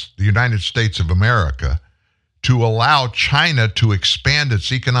us, the United States of America, to allow China to expand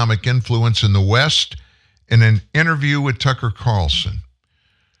its economic influence in the West in an interview with Tucker Carlson.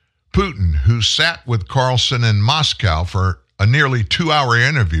 Putin, who sat with Carlson in Moscow for a nearly 2-hour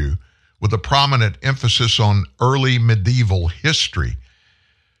interview with a prominent emphasis on early medieval history,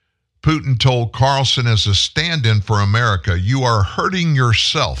 Putin told Carlson as a stand-in for America, "You are hurting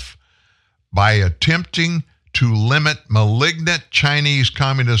yourself by attempting to limit malignant Chinese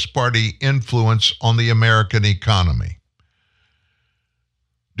Communist Party influence on the American economy."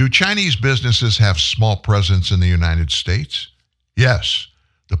 Do Chinese businesses have small presence in the United States? Yes.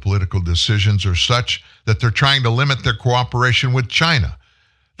 The political decisions are such that they're trying to limit their cooperation with China.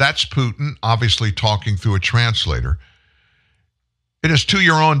 That's Putin, obviously talking through a translator. It is to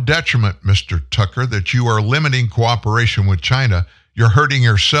your own detriment, Mr. Tucker, that you are limiting cooperation with China. You're hurting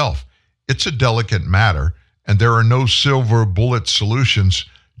yourself. It's a delicate matter, and there are no silver bullet solutions,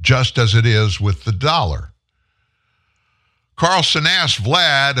 just as it is with the dollar. Carlson asked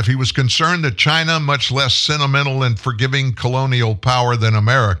Vlad if he was concerned that China, much less sentimental and forgiving colonial power than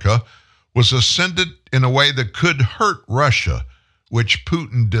America, was ascended in a way that could hurt Russia, which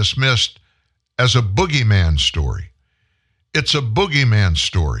Putin dismissed as a boogeyman story. It's a boogeyman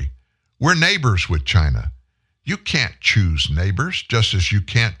story. We're neighbors with China. You can't choose neighbors, just as you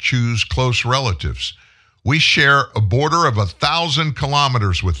can't choose close relatives. We share a border of 1,000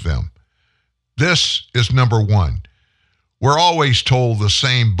 kilometers with them. This is number one. We're always told the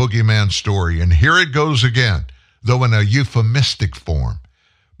same boogeyman story, and here it goes again, though in a euphemistic form.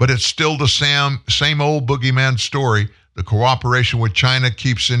 But it's still the same old boogeyman story. The cooperation with China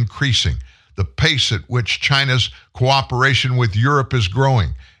keeps increasing. The pace at which China's cooperation with Europe is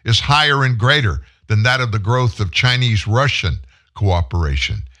growing is higher and greater than that of the growth of Chinese-Russian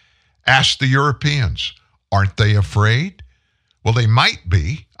cooperation. Ask the Europeans. Aren't they afraid? Well, they might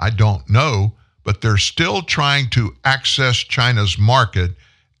be. I don't know. But they're still trying to access China's market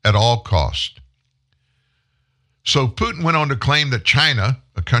at all cost. So Putin went on to claim that China,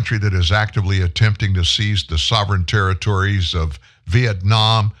 a country that is actively attempting to seize the sovereign territories of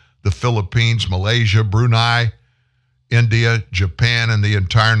Vietnam, the Philippines, Malaysia, Brunei, India, Japan, and the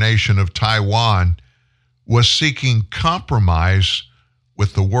entire nation of Taiwan, was seeking compromise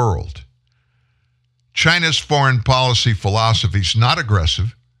with the world. China's foreign policy philosophy is not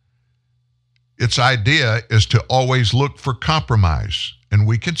aggressive. Its idea is to always look for compromise, and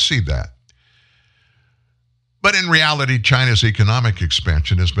we can see that. But in reality, China's economic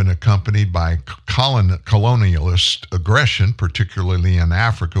expansion has been accompanied by colonialist aggression, particularly in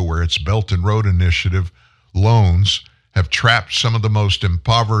Africa, where its Belt and Road Initiative loans have trapped some of the most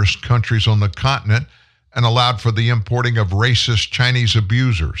impoverished countries on the continent and allowed for the importing of racist Chinese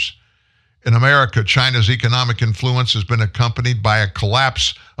abusers. In America, China's economic influence has been accompanied by a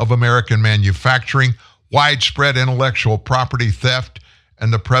collapse of American manufacturing, widespread intellectual property theft,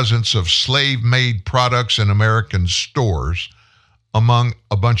 and the presence of slave-made products in American stores, among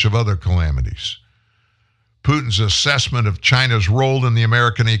a bunch of other calamities. Putin's assessment of China's role in the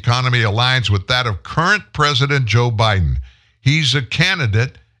American economy aligns with that of current President Joe Biden. He's a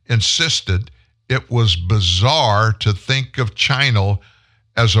candidate, insisted it was bizarre to think of China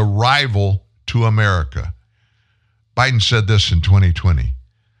as a rival to America. Biden said this in 2020.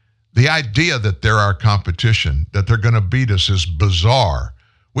 The idea that they're our competition, that they're going to beat us, is bizarre.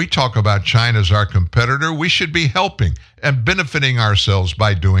 We talk about China as our competitor. We should be helping and benefiting ourselves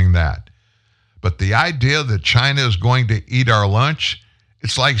by doing that. But the idea that China is going to eat our lunch,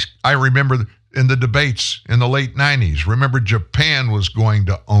 it's like I remember in the debates in the late 90s. Remember, Japan was going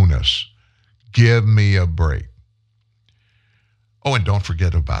to own us. Give me a break. Oh, and don't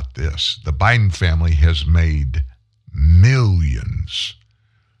forget about this. The Biden family has made millions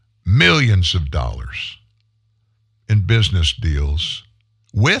of dollars in business deals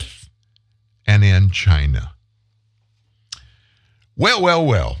with and in China.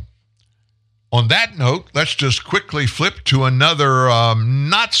 Well. On that note, let's just quickly flip to another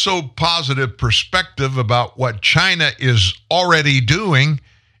not so positive perspective about what China is already doing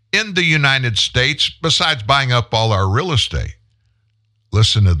in the United States besides buying up all our real estate.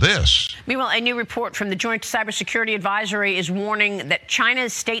 Listen to this. Meanwhile, a new report from the Joint Cybersecurity Advisory is warning that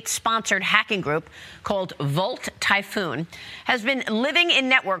China's state-sponsored hacking group called Volt Typhoon has been living in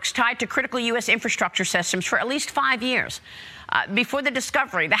networks tied to critical U.S. infrastructure systems for at least 5 years. Before the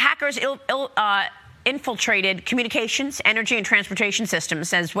discovery, the hackers infiltrated communications, energy and transportation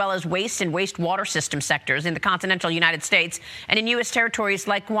systems, as well as waste and wastewater system sectors in the continental United States and in U.S. territories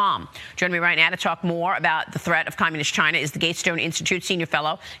like Guam. Joining me right now to talk more about the threat of Communist China is the Gatestone Institute Senior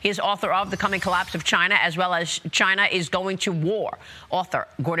Fellow. He is author of The Coming Collapse of China, as well as China is Going to War. Author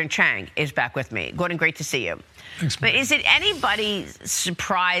Gordon Chang is back with me. Gordon, great to see you. Thanks, but is it anybody's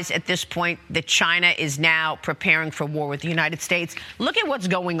surprise at this point that China is now preparing for war with the United States? Look at what's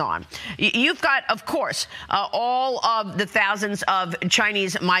going on. You've got, of course, all of the thousands of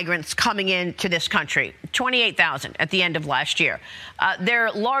Chinese migrants coming into this country, 28,000 at the end of last year.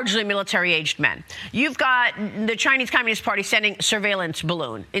 They're largely military-aged men. You've got the Chinese Communist Party sending surveillance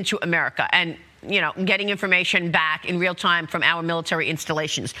balloon into America and getting information back in real time from our military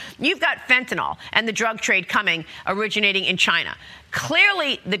installations. You've got fentanyl and the drug trade originating in China.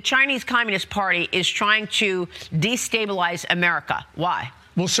 Clearly, the Chinese Communist Party is trying to destabilize America. Why?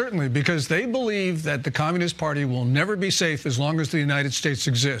 Well, certainly, because they believe that the Communist Party will never be safe as long as the United States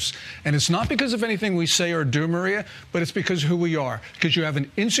exists. And it's not because of anything we say or do, Maria, but it's because of who we are. Because you have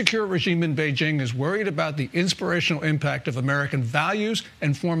an insecure regime in Beijing is worried about the inspirational impact of American values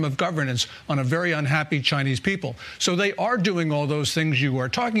and form of governance on a very unhappy Chinese people. So they are doing all those things you are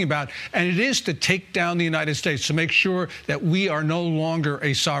talking about. And it is to take down the United States, to make sure that we are no longer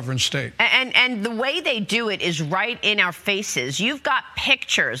a sovereign state. And the way they do it is right in our faces. You've got pictures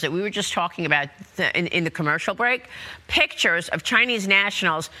that we were just talking about in the commercial break, pictures of Chinese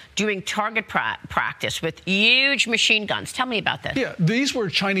nationals doing target practice with huge machine guns. Tell me about that. Yeah, these were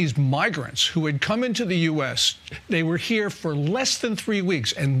Chinese migrants who had come into the U.S. They were here for less than 3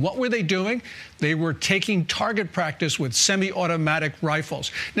 weeks. And what were they doing? They were taking target practice with semi-automatic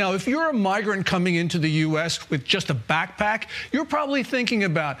rifles. Now, if you're a migrant coming into the U.S. with just a backpack, you're probably thinking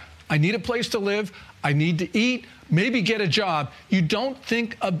about, I need a place to live, I need to eat, maybe get a job. You don't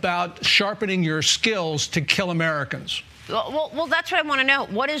think about sharpening your skills to kill Americans. Well, that's what I want to know.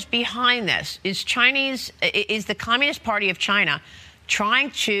 What is behind this? Is the Communist Party of China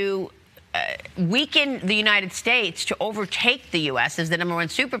trying to weaken the United States to overtake the U.S. as the number one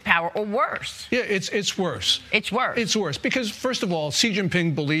superpower, or worse? Yeah, it's worse. It's worse. It's worse because, first of all, Xi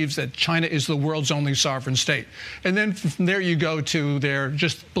Jinping believes that China is the world's only sovereign state. And then from there you go to their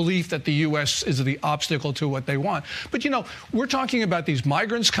just belief that the U.S. is the obstacle to what they want. But, we're talking about these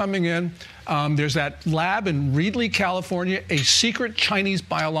migrants coming in. There's that lab in Reedley, California, a secret Chinese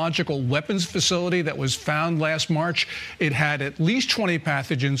biological weapons facility that was found last March. It had at least 20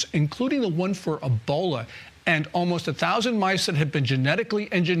 pathogens, including the one for Ebola, and almost 1,000 mice that had been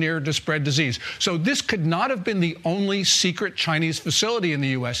genetically engineered to spread disease. So this could not have been the only secret Chinese facility in the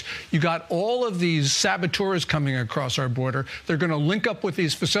U.S. You got all of these saboteurs coming across our border. They're going to link up with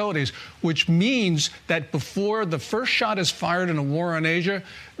these facilities, which means that before the first shot is fired in a war on Asia,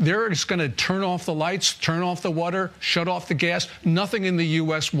 they're just going to turn off the lights, turn off the water, shut off the gas. Nothing in the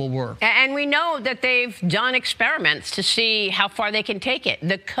U.S. will work. And we know that they've done experiments to see how far they can take it.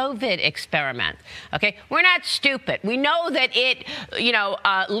 The COVID experiment. Okay, we're not stupid. We know that it,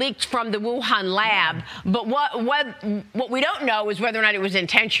 leaked from the Wuhan lab. But what we don't know is whether or not it was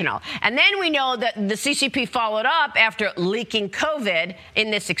intentional. And then we know that the CCP followed up after leaking COVID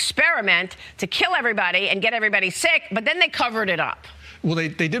in this experiment to kill everybody and get everybody sick. But then they covered it up. Well, they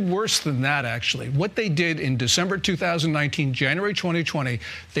did worse than that, actually. What they did in December 2019, January 2020,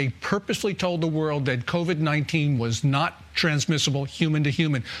 they purposely told the world that COVID-19 was not transmissible human to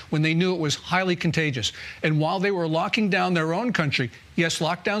human when they knew it was highly contagious. And while they were locking down their own country, yes,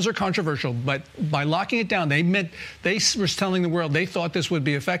 lockdowns are controversial, but by locking it down, they were telling the world they thought this would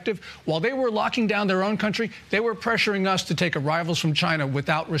be effective. While they were locking down their own country, they were pressuring us to take arrivals from China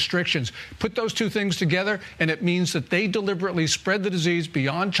without restrictions. Put those two things together, and it means that they deliberately spread the disease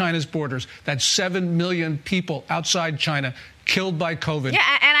beyond China's borders. That's 7 million people outside China killed by COVID.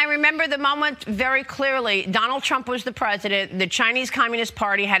 Yeah, and I remember the moment very clearly. Donald Trump was the president. The Chinese Communist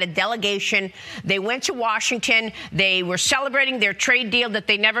Party had a delegation. They went to Washington. They were celebrating their trade deal that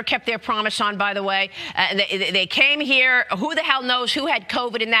they never kept their promise on, by the way. They came here. Who the hell knows who had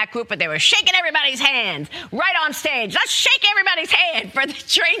COVID in that group, but they were shaking everybody's hands right on stage. Let's shake everybody's hand for the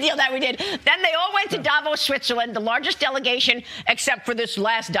trade deal that we did. Then they all went to Davos, Switzerland, the largest delegation except for this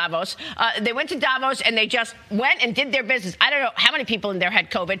last Davos. They went to Davos and they just went and did their business. I don't know how many people in there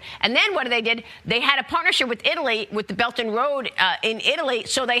had COVID. And then what did? They had a partnership with Italy, with the Belt and Road in Italy.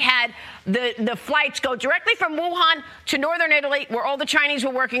 So they had the flights go directly from Wuhan to northern Italy, where all the Chinese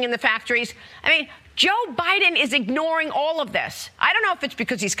were working in the factories. I mean, Joe Biden is ignoring all of this. I don't know if it's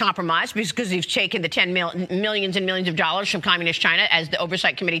because he's compromised, because he's taken the millions and millions of dollars from communist China, as the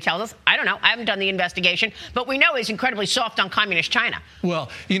Oversight Committee tells us. I don't know. I haven't done the investigation. But we know he's incredibly soft on communist China.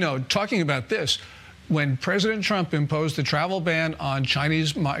 Well, talking about this, when President Trump imposed the travel ban on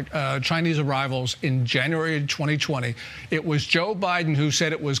Chinese arrivals in January 2020, it was Joe Biden who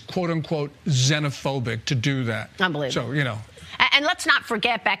said it was, quote unquote, xenophobic to do that. Unbelievable. So, And let's not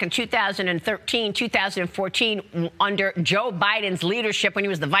forget, back in 2013, 2014, under Joe Biden's leadership, when he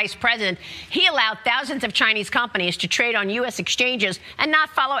was the vice president, he allowed thousands of Chinese companies to trade on U.S. exchanges and not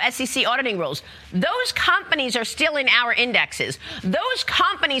follow SEC auditing rules. Those companies are still in our indexes. Those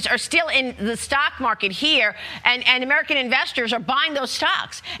companies are still in the stock market here, and American investors are buying those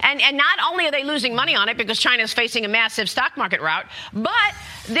stocks. And not only are they losing money on it because China is facing a massive stock market rout, but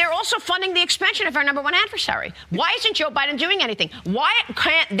they're also funding the expansion of our number one adversary. Why isn't Joe Biden doing anything? Why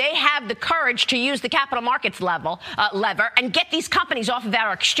can't they have the courage to use the capital markets lever and get these companies off of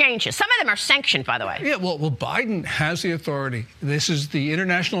our exchanges? Some of them are sanctioned, by the way. Yeah, well, Biden has the authority. This is the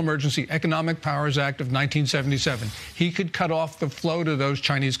International Emergency Economic Powers Act of 1977. He could cut off the flow to those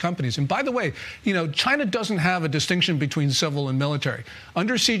Chinese companies. And by the way, China doesn't have a distinction between civil and military.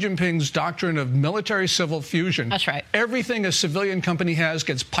 Under Xi Jinping's doctrine of military-civil fusion, that's right, everything a civilian company has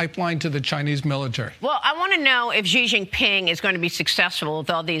gets pipelined to the Chinese military. Well, I want to know if Xi Jinping is going to be successful with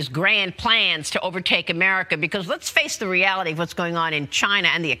all these grand plans to overtake America, because let's face the reality of what's going on in China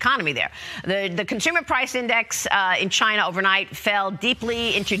and the economy there. The consumer price index in China overnight fell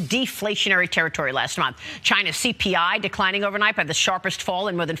deeply into deflationary territory last month. China's CPI declining overnight by the sharpest fall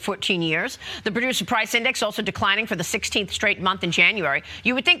in more than 14 years. The producer price index also declining for the 16th straight month in January.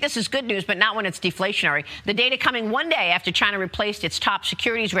 You would think this is good news, but not when it's deflationary. The data coming one day after China replaced its top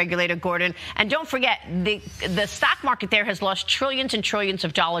securities regulator, Gordon. And don't forget, the stock market there has lost trillions and trillions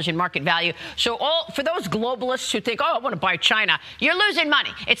of dollars in market value. So for those globalists who think, I want to buy China, you're losing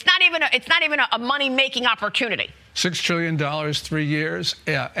money. It's not even a money-making opportunity. $6 trillion, 3 years.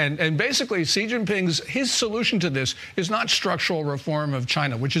 Yeah. And basically, Xi Jinping's his solution to this is not structural reform of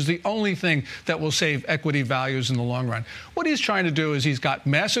China, which is the only thing that will save equity values in the long run. What he's trying to do is he's got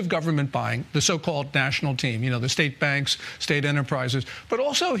massive government buying, the so-called national team, the state banks, state enterprises, but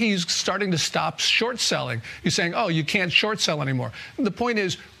also he's starting to stop short selling. He's saying, you can't short sell anymore. And the point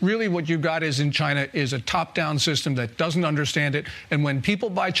is, really what you've got is in China is a top-down system that doesn't understand it. And when people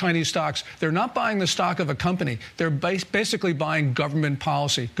buy Chinese stocks, they're not buying the stock of a company. They're basically buying government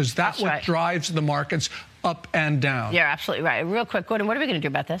policy, because that's what right, drives the markets up and down. You're absolutely right. Real quick, Gordon, what are we going to do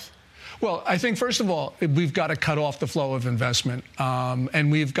about this? Well, I think, first of all, we've got to cut off the flow of investment.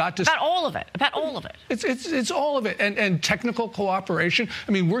 And we've got to... About all of it. It's all of it. And technical cooperation.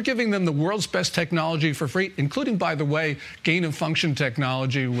 I mean, we're giving them the world's best technology for free, including, by the way, gain-of-function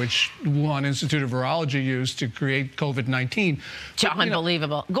technology, which Wuhan Institute of Virology used to create COVID-19. It's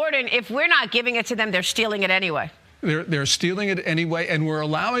unbelievable. Gordon, if we're not giving it to them, they're stealing it anyway. They're stealing it anyway, and we're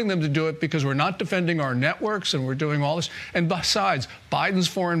allowing them to do it because we're not defending our networks, and we're doing all this. And besides, Biden's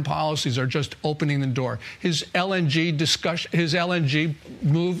foreign policies are just opening the door. His LNG discussion, his LNG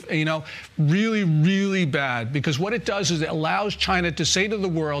move, really, really bad, because what it does is it allows China to say to the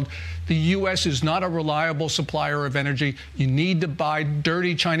world, the U.S. is not a reliable supplier of energy. You need to buy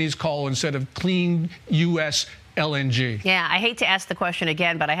dirty Chinese coal instead of clean U.S. LNG. Yeah, I hate to ask the question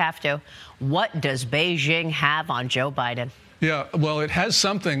again, but I have to. What does Beijing have on Joe Biden? Yeah, well, it has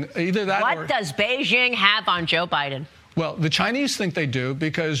something. Either that or... What does Beijing have on Joe Biden? Well, the Chinese think they do,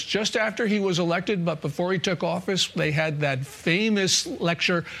 because just after he was elected, but before he took office, they had that famous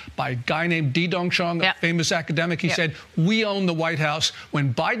lecture by a guy named Di Dongsheng, a famous academic. He said, we own the White House.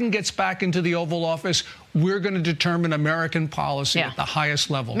 When Biden gets back into the Oval Office, we're going to determine American policy at the highest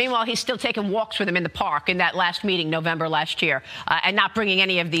level. Meanwhile, he's still taking walks with him in the park in that last meeting, November last year, and not bringing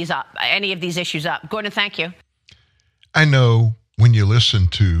any of these issues up. Gordon, thank you. I know when you listen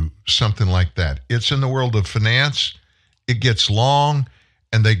to something like that, it's in the world of finance. It gets long,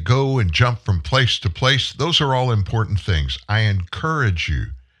 and they go and jump from place to place. Those are all important things. I encourage you,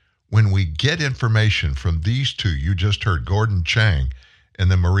 when we get information from these two, you just heard Gordon Chang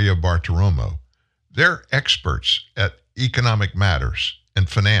and then Maria Bartiromo, they're experts at economic matters and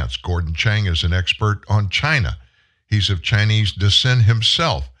finance. Gordon Chang is an expert on China. He's of Chinese descent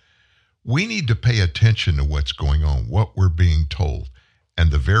himself. We need to pay attention to what's going on, what we're being told. And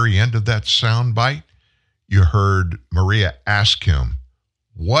the very end of that soundbite, you heard Maria ask him,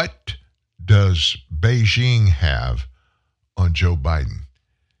 what does Beijing have on Joe Biden?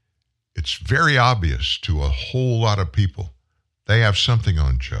 It's very obvious to a whole lot of people. They have something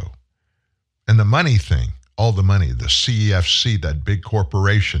on Joe. And the money thing, all the money, the CEFC, that big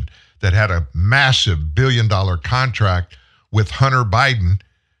corporation that had a massive billion-dollar contract with Hunter Biden,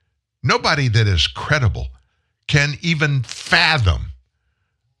 nobody that is credible can even fathom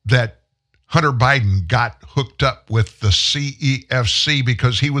that Hunter Biden got hooked up with the CEFC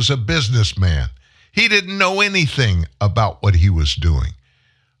because he was a businessman. He didn't know anything about what he was doing.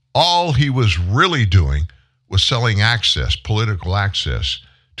 All he was really doing was selling access, political access,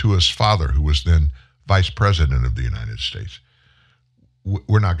 to his father, who was then vice president of the United States.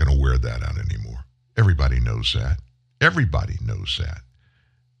 We're not going to wear that out anymore. Everybody knows that. Everybody knows that.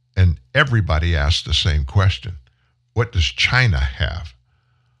 And everybody asks the same question. What does China have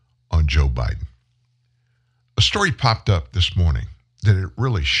on Joe Biden? A story popped up this morning that it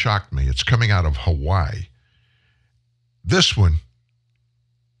really shocked me. It's coming out of Hawaii. This one,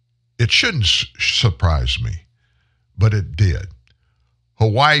 it shouldn't surprise me, but it did.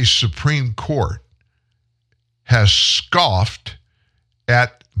 Hawaii's Supreme Court has scoffed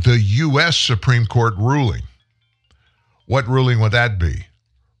at the U.S. Supreme Court ruling. What ruling would that be?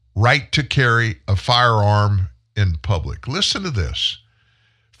 Right to carry a firearm in public. Listen to this.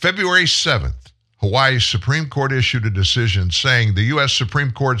 February 7th, Hawaii's Supreme Court issued a decision saying the U.S.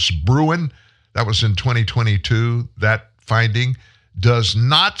 Supreme Court's Bruin, that was in 2022, that finding does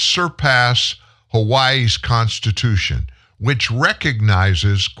not surpass Hawaii's Constitution, which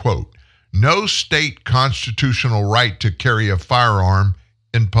recognizes, quote, no state constitutional right to carry a firearm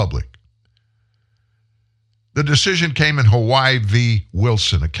in public. The decision came in Hawaii v.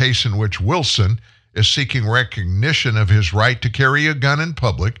 Wilson, a case in which Wilson is seeking recognition of his right to carry a gun in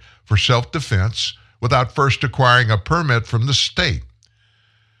public for self-defense without first acquiring a permit from the state.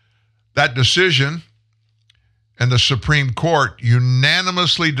 That decision and the Supreme Court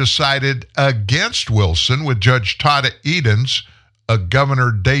unanimously decided against Wilson, with Judge Todd Edens, a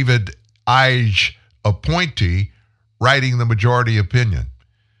Governor David Ige appointee, writing the majority opinion.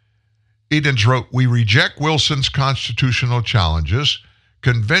 Edens wrote, we reject Wilson's constitutional challenges.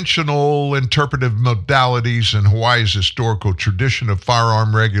 Conventional interpretive modalities in Hawaii's historical tradition of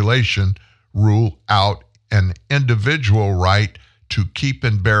firearm regulation rule out an individual right to keep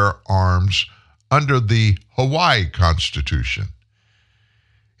and bear arms under the Hawaii Constitution.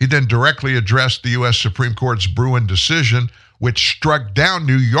 He then directly addressed the U.S. Supreme Court's Bruin decision, which struck down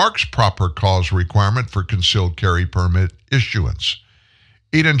New York's proper cause requirement for concealed carry permit issuance.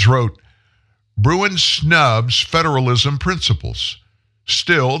 Edens wrote, Bruin snubs federalism principles.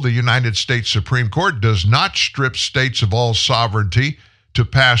 Still, the United States Supreme Court does not strip states of all sovereignty to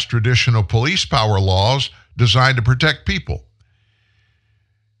pass traditional police power laws designed to protect people.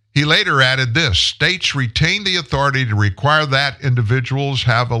 He later added this, states retain the authority to require that individuals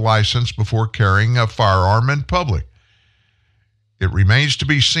have a license before carrying a firearm in public. It remains to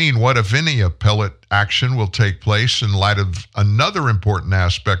be seen what, if any, appellate action will take place in light of another important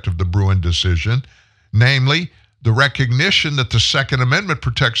aspect of the Bruin decision, namely the recognition that the Second Amendment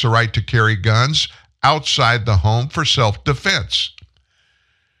protects the right to carry guns outside the home for self-defense.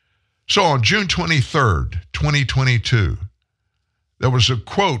 So on June 23rd, 2022, there was a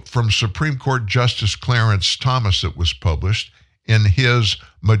quote from Supreme Court Justice Clarence Thomas that was published in his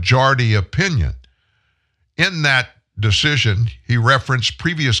majority opinion. In that decision, he referenced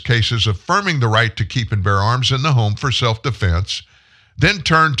previous cases affirming the right to keep and bear arms in the home for self-defense, then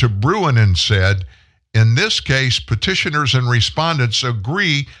turned to Bruin and said, in this case, petitioners and respondents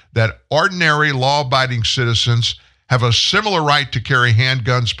agree that ordinary law-abiding citizens have a similar right to carry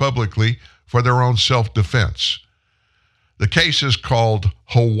handguns publicly for their own self-defense. The case is called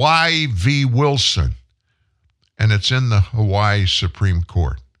Hawaii v. Wilson, and it's in the Hawaii Supreme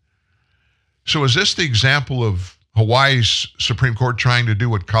Court. So is this the example of Hawaii's Supreme Court trying to do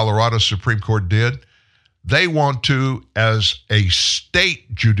what Colorado's Supreme Court did? They want to, as a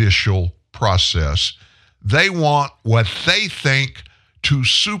state judicial process, they want what they think to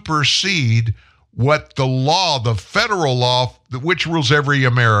supersede what the law, the federal law, which rules every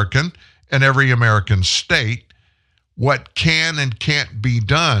American and every American state, what can and can't be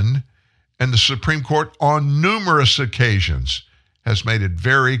done, and the Supreme Court on numerous occasions has made it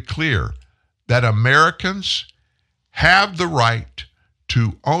very clear that Americans have the right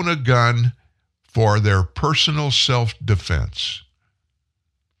to own a gun for their personal self-defense.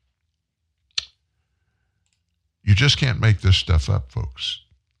 You just can't make this stuff up, folks.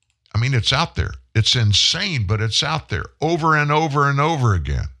 I mean, it's out there. It's insane, but it's out there over and over and over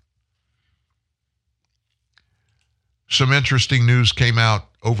again. Some interesting news came out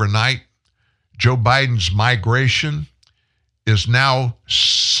overnight. Joe Biden's migration is now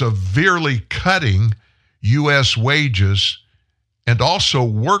severely cutting U.S. wages and also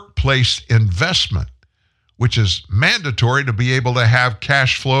workplace investment, which is mandatory to be able to have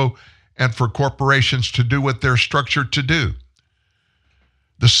cash flow and for corporations to do what they're structured to do.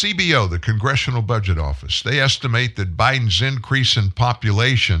 The CBO, the Congressional Budget Office, they estimate that Biden's increase in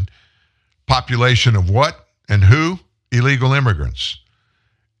population of what and who? Illegal immigrants.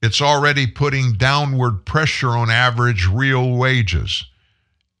 It's already putting downward pressure on average real wages.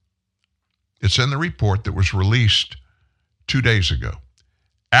 It's in the report that was released 2 days ago.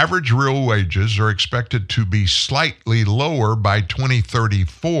 Average real wages are expected to be slightly lower by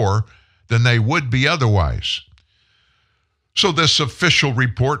 2034 than they would be otherwise. So this official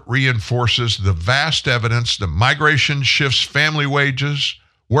report reinforces the vast evidence that migration shifts family wages,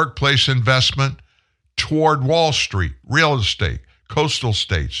 workplace investment toward Wall Street, real estate, coastal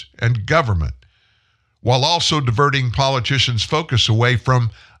states, and government, while also diverting politicians' focus away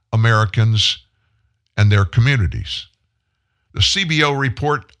from Americans and their communities. The CBO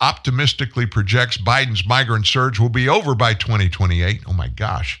report optimistically projects Biden's migrant surge will be over by 2028. Oh my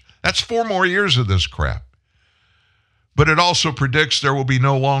gosh, that's 4 more years of this crap. But it also predicts there will be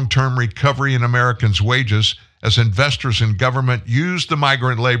no long-term recovery in Americans' wages as investors in government use the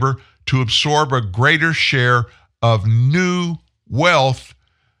migrant labor to absorb a greater share of new wealth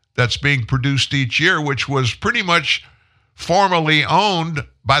that's being produced each year, which was pretty much formerly owned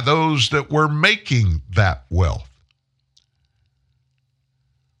by those that were making that wealth.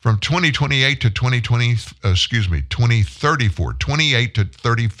 From 2028 to 2034, 28 to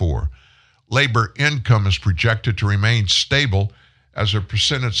 34, labor income is projected to remain stable as a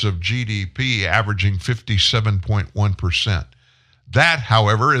percentage of GDP, averaging 57.1%. That,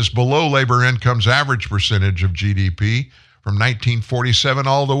 however, is below labor income's average percentage of GDP from 1947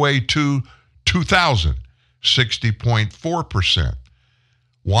 all the way to 2000, 60.4%.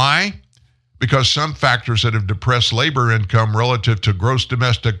 Why? Because some factors that have depressed labor income relative to gross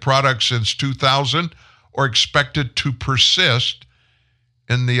domestic product since 2000 are expected to persist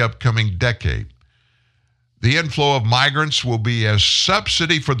in the upcoming decade. The inflow of migrants will be a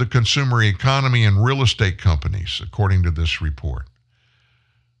subsidy for the consumer economy and real estate companies, according to this report.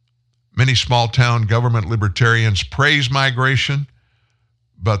 Many small-town government libertarians praise migration,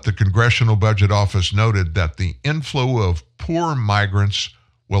 but the Congressional Budget Office noted that the inflow of poor migrants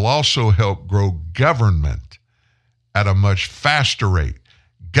will also help grow government at a much faster rate.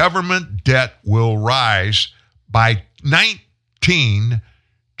 Government debt will rise by $19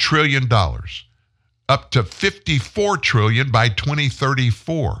 trillion, up to $54 trillion by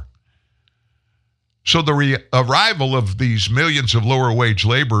 2034. So the arrival of these millions of lower wage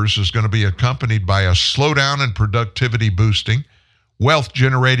laborers is going to be accompanied by a slowdown in productivity boosting, wealth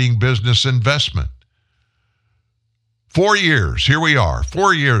generating business investment. 4 years, here we are,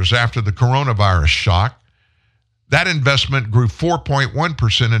 4 years after the coronavirus shock, that investment grew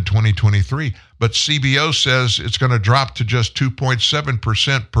 4.1% in 2023, but CBO says it's going to drop to just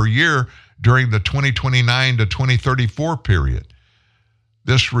 2.7% per year during the 2029 to 2034 period.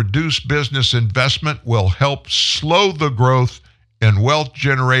 This reduced business investment will help slow the growth and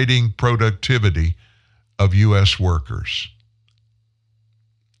wealth-generating productivity of U.S. workers.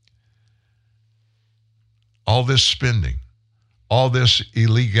 All this spending, all this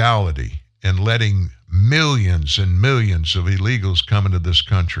illegality, and letting millions and millions of illegals come into this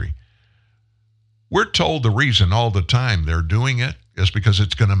country. We're told the reason all the time they're doing it is because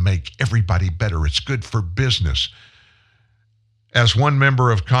it's going to make everybody better. It's good for business. As one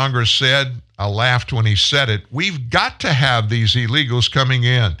member of Congress said, I laughed when he said it, we've got to have these illegals coming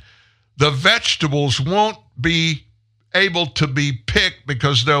in. The vegetables won't be able to be picked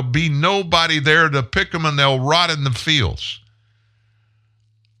because there'll be nobody there to pick them and they'll rot in the fields.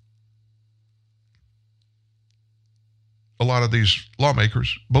 A lot of these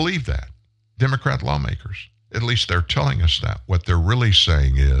lawmakers believe that. Democrat lawmakers. At least they're telling us that. What they're really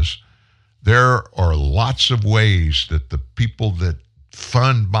saying is there are lots of ways that the people that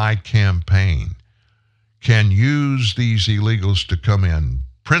fund my campaign can use these illegals to come in,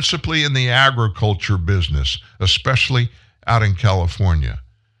 principally in the agriculture business, especially out in California,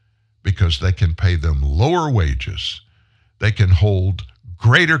 because they can pay them lower wages. They can hold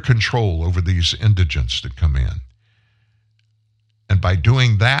greater control over these indigents that come in. And by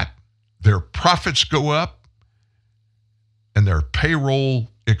doing that, their profits go up and their payroll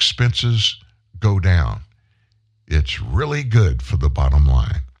expenses go down. It's really good for the bottom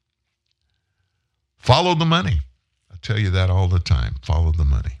line. Follow the money. I tell you that all the time. Follow the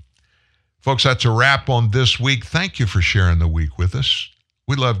money. Folks, that's a wrap on this week. Thank you for sharing the week with us.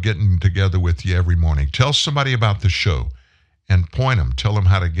 We love getting together with you every morning. Tell somebody about the show and point them. Tell them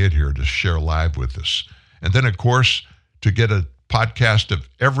how to get here to share live with us. And then, of course, to get a podcast of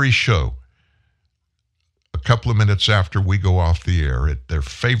every show a couple of minutes after we go off the air at their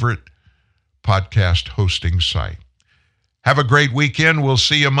favorite podcast hosting site. Have a great weekend. We'll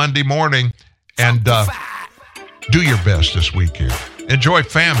see you Monday morning. And do your best this weekend. Enjoy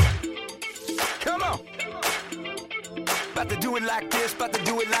family. Come on. About to do it like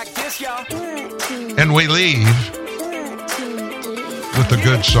this, y'all. And we leave with a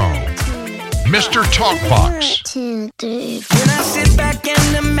good song. Mr. Talkbox. When I sit back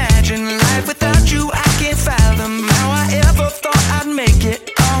and imagine life without you, I can't fathom how I ever thought I'd make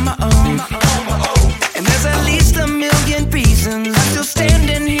it on my own. And there's at least a million reasons I'm still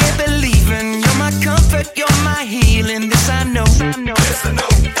standing here believing you're my comfort, you're my healing. This I know. Yes, I know.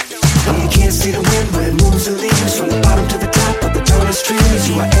 You can't see the wind, but it moves the leaves from the bottom to the top of the tallest trees.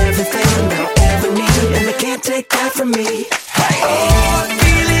 You are everything that I'll ever need, and they can't take that from me. Oh, I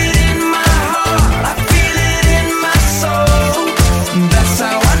feel it in my heart, I feel it in my soul. That's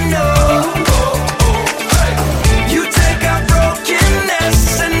how I know. You take our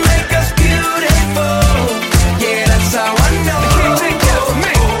brokenness and make us beautiful. Yeah, that's how I know. They can't take that from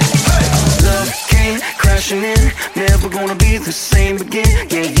me. Love came crashing in, never gonna be the same again.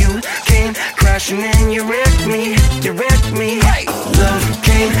 Yeah, you came crashing in, you wrecked me, you wrecked me. Love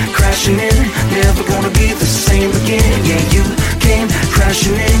came crashing in, never gonna be the same again. Yeah, you came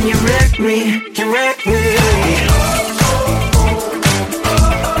crashing in, you wrecked me, you wrecked me.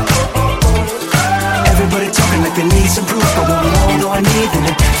 Everybody talking like they need some proof, but what more do I need than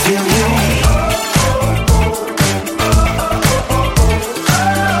to feel you?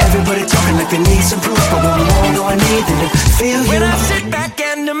 Everybody talking like they need some proof, but what more do I need than to feel you? When I sit back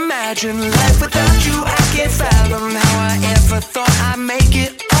and imagine life without you, I can't fathom how I ever thought I'd make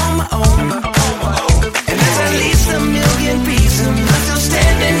it on my own. And there's at least a million reasons I'm still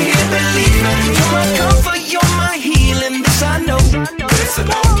standing here believing you're my comfort, you're my healing. This I know. This I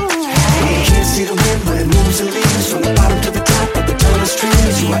know. You can't see the wind, but it moves the leaves from the bottom to the top of the tallest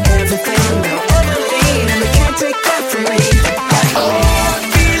trees. You are everything that I'll ever need, and they can't take that from me. Oh, I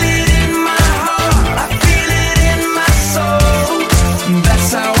feel it in my heart, I feel it in my soul. That's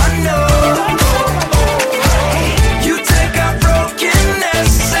how I know. You take our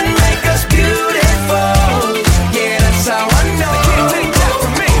brokenness and make us beautiful. Yeah, that's how I know. They can't take that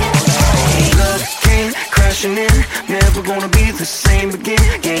from me. Love came crashing in, never gonna be the same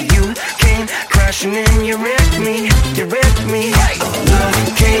again. Yeah, you came crashing in, you wrecked me, you wrecked me. Love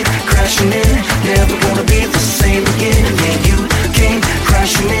came crashing in, never gonna be the same again. Yeah, you came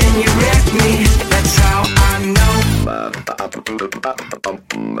crashing in, you wrecked me. That's how I know.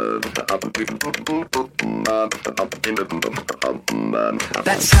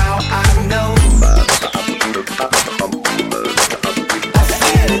 That's how I know. I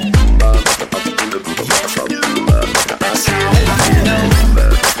feel it. That's how I know.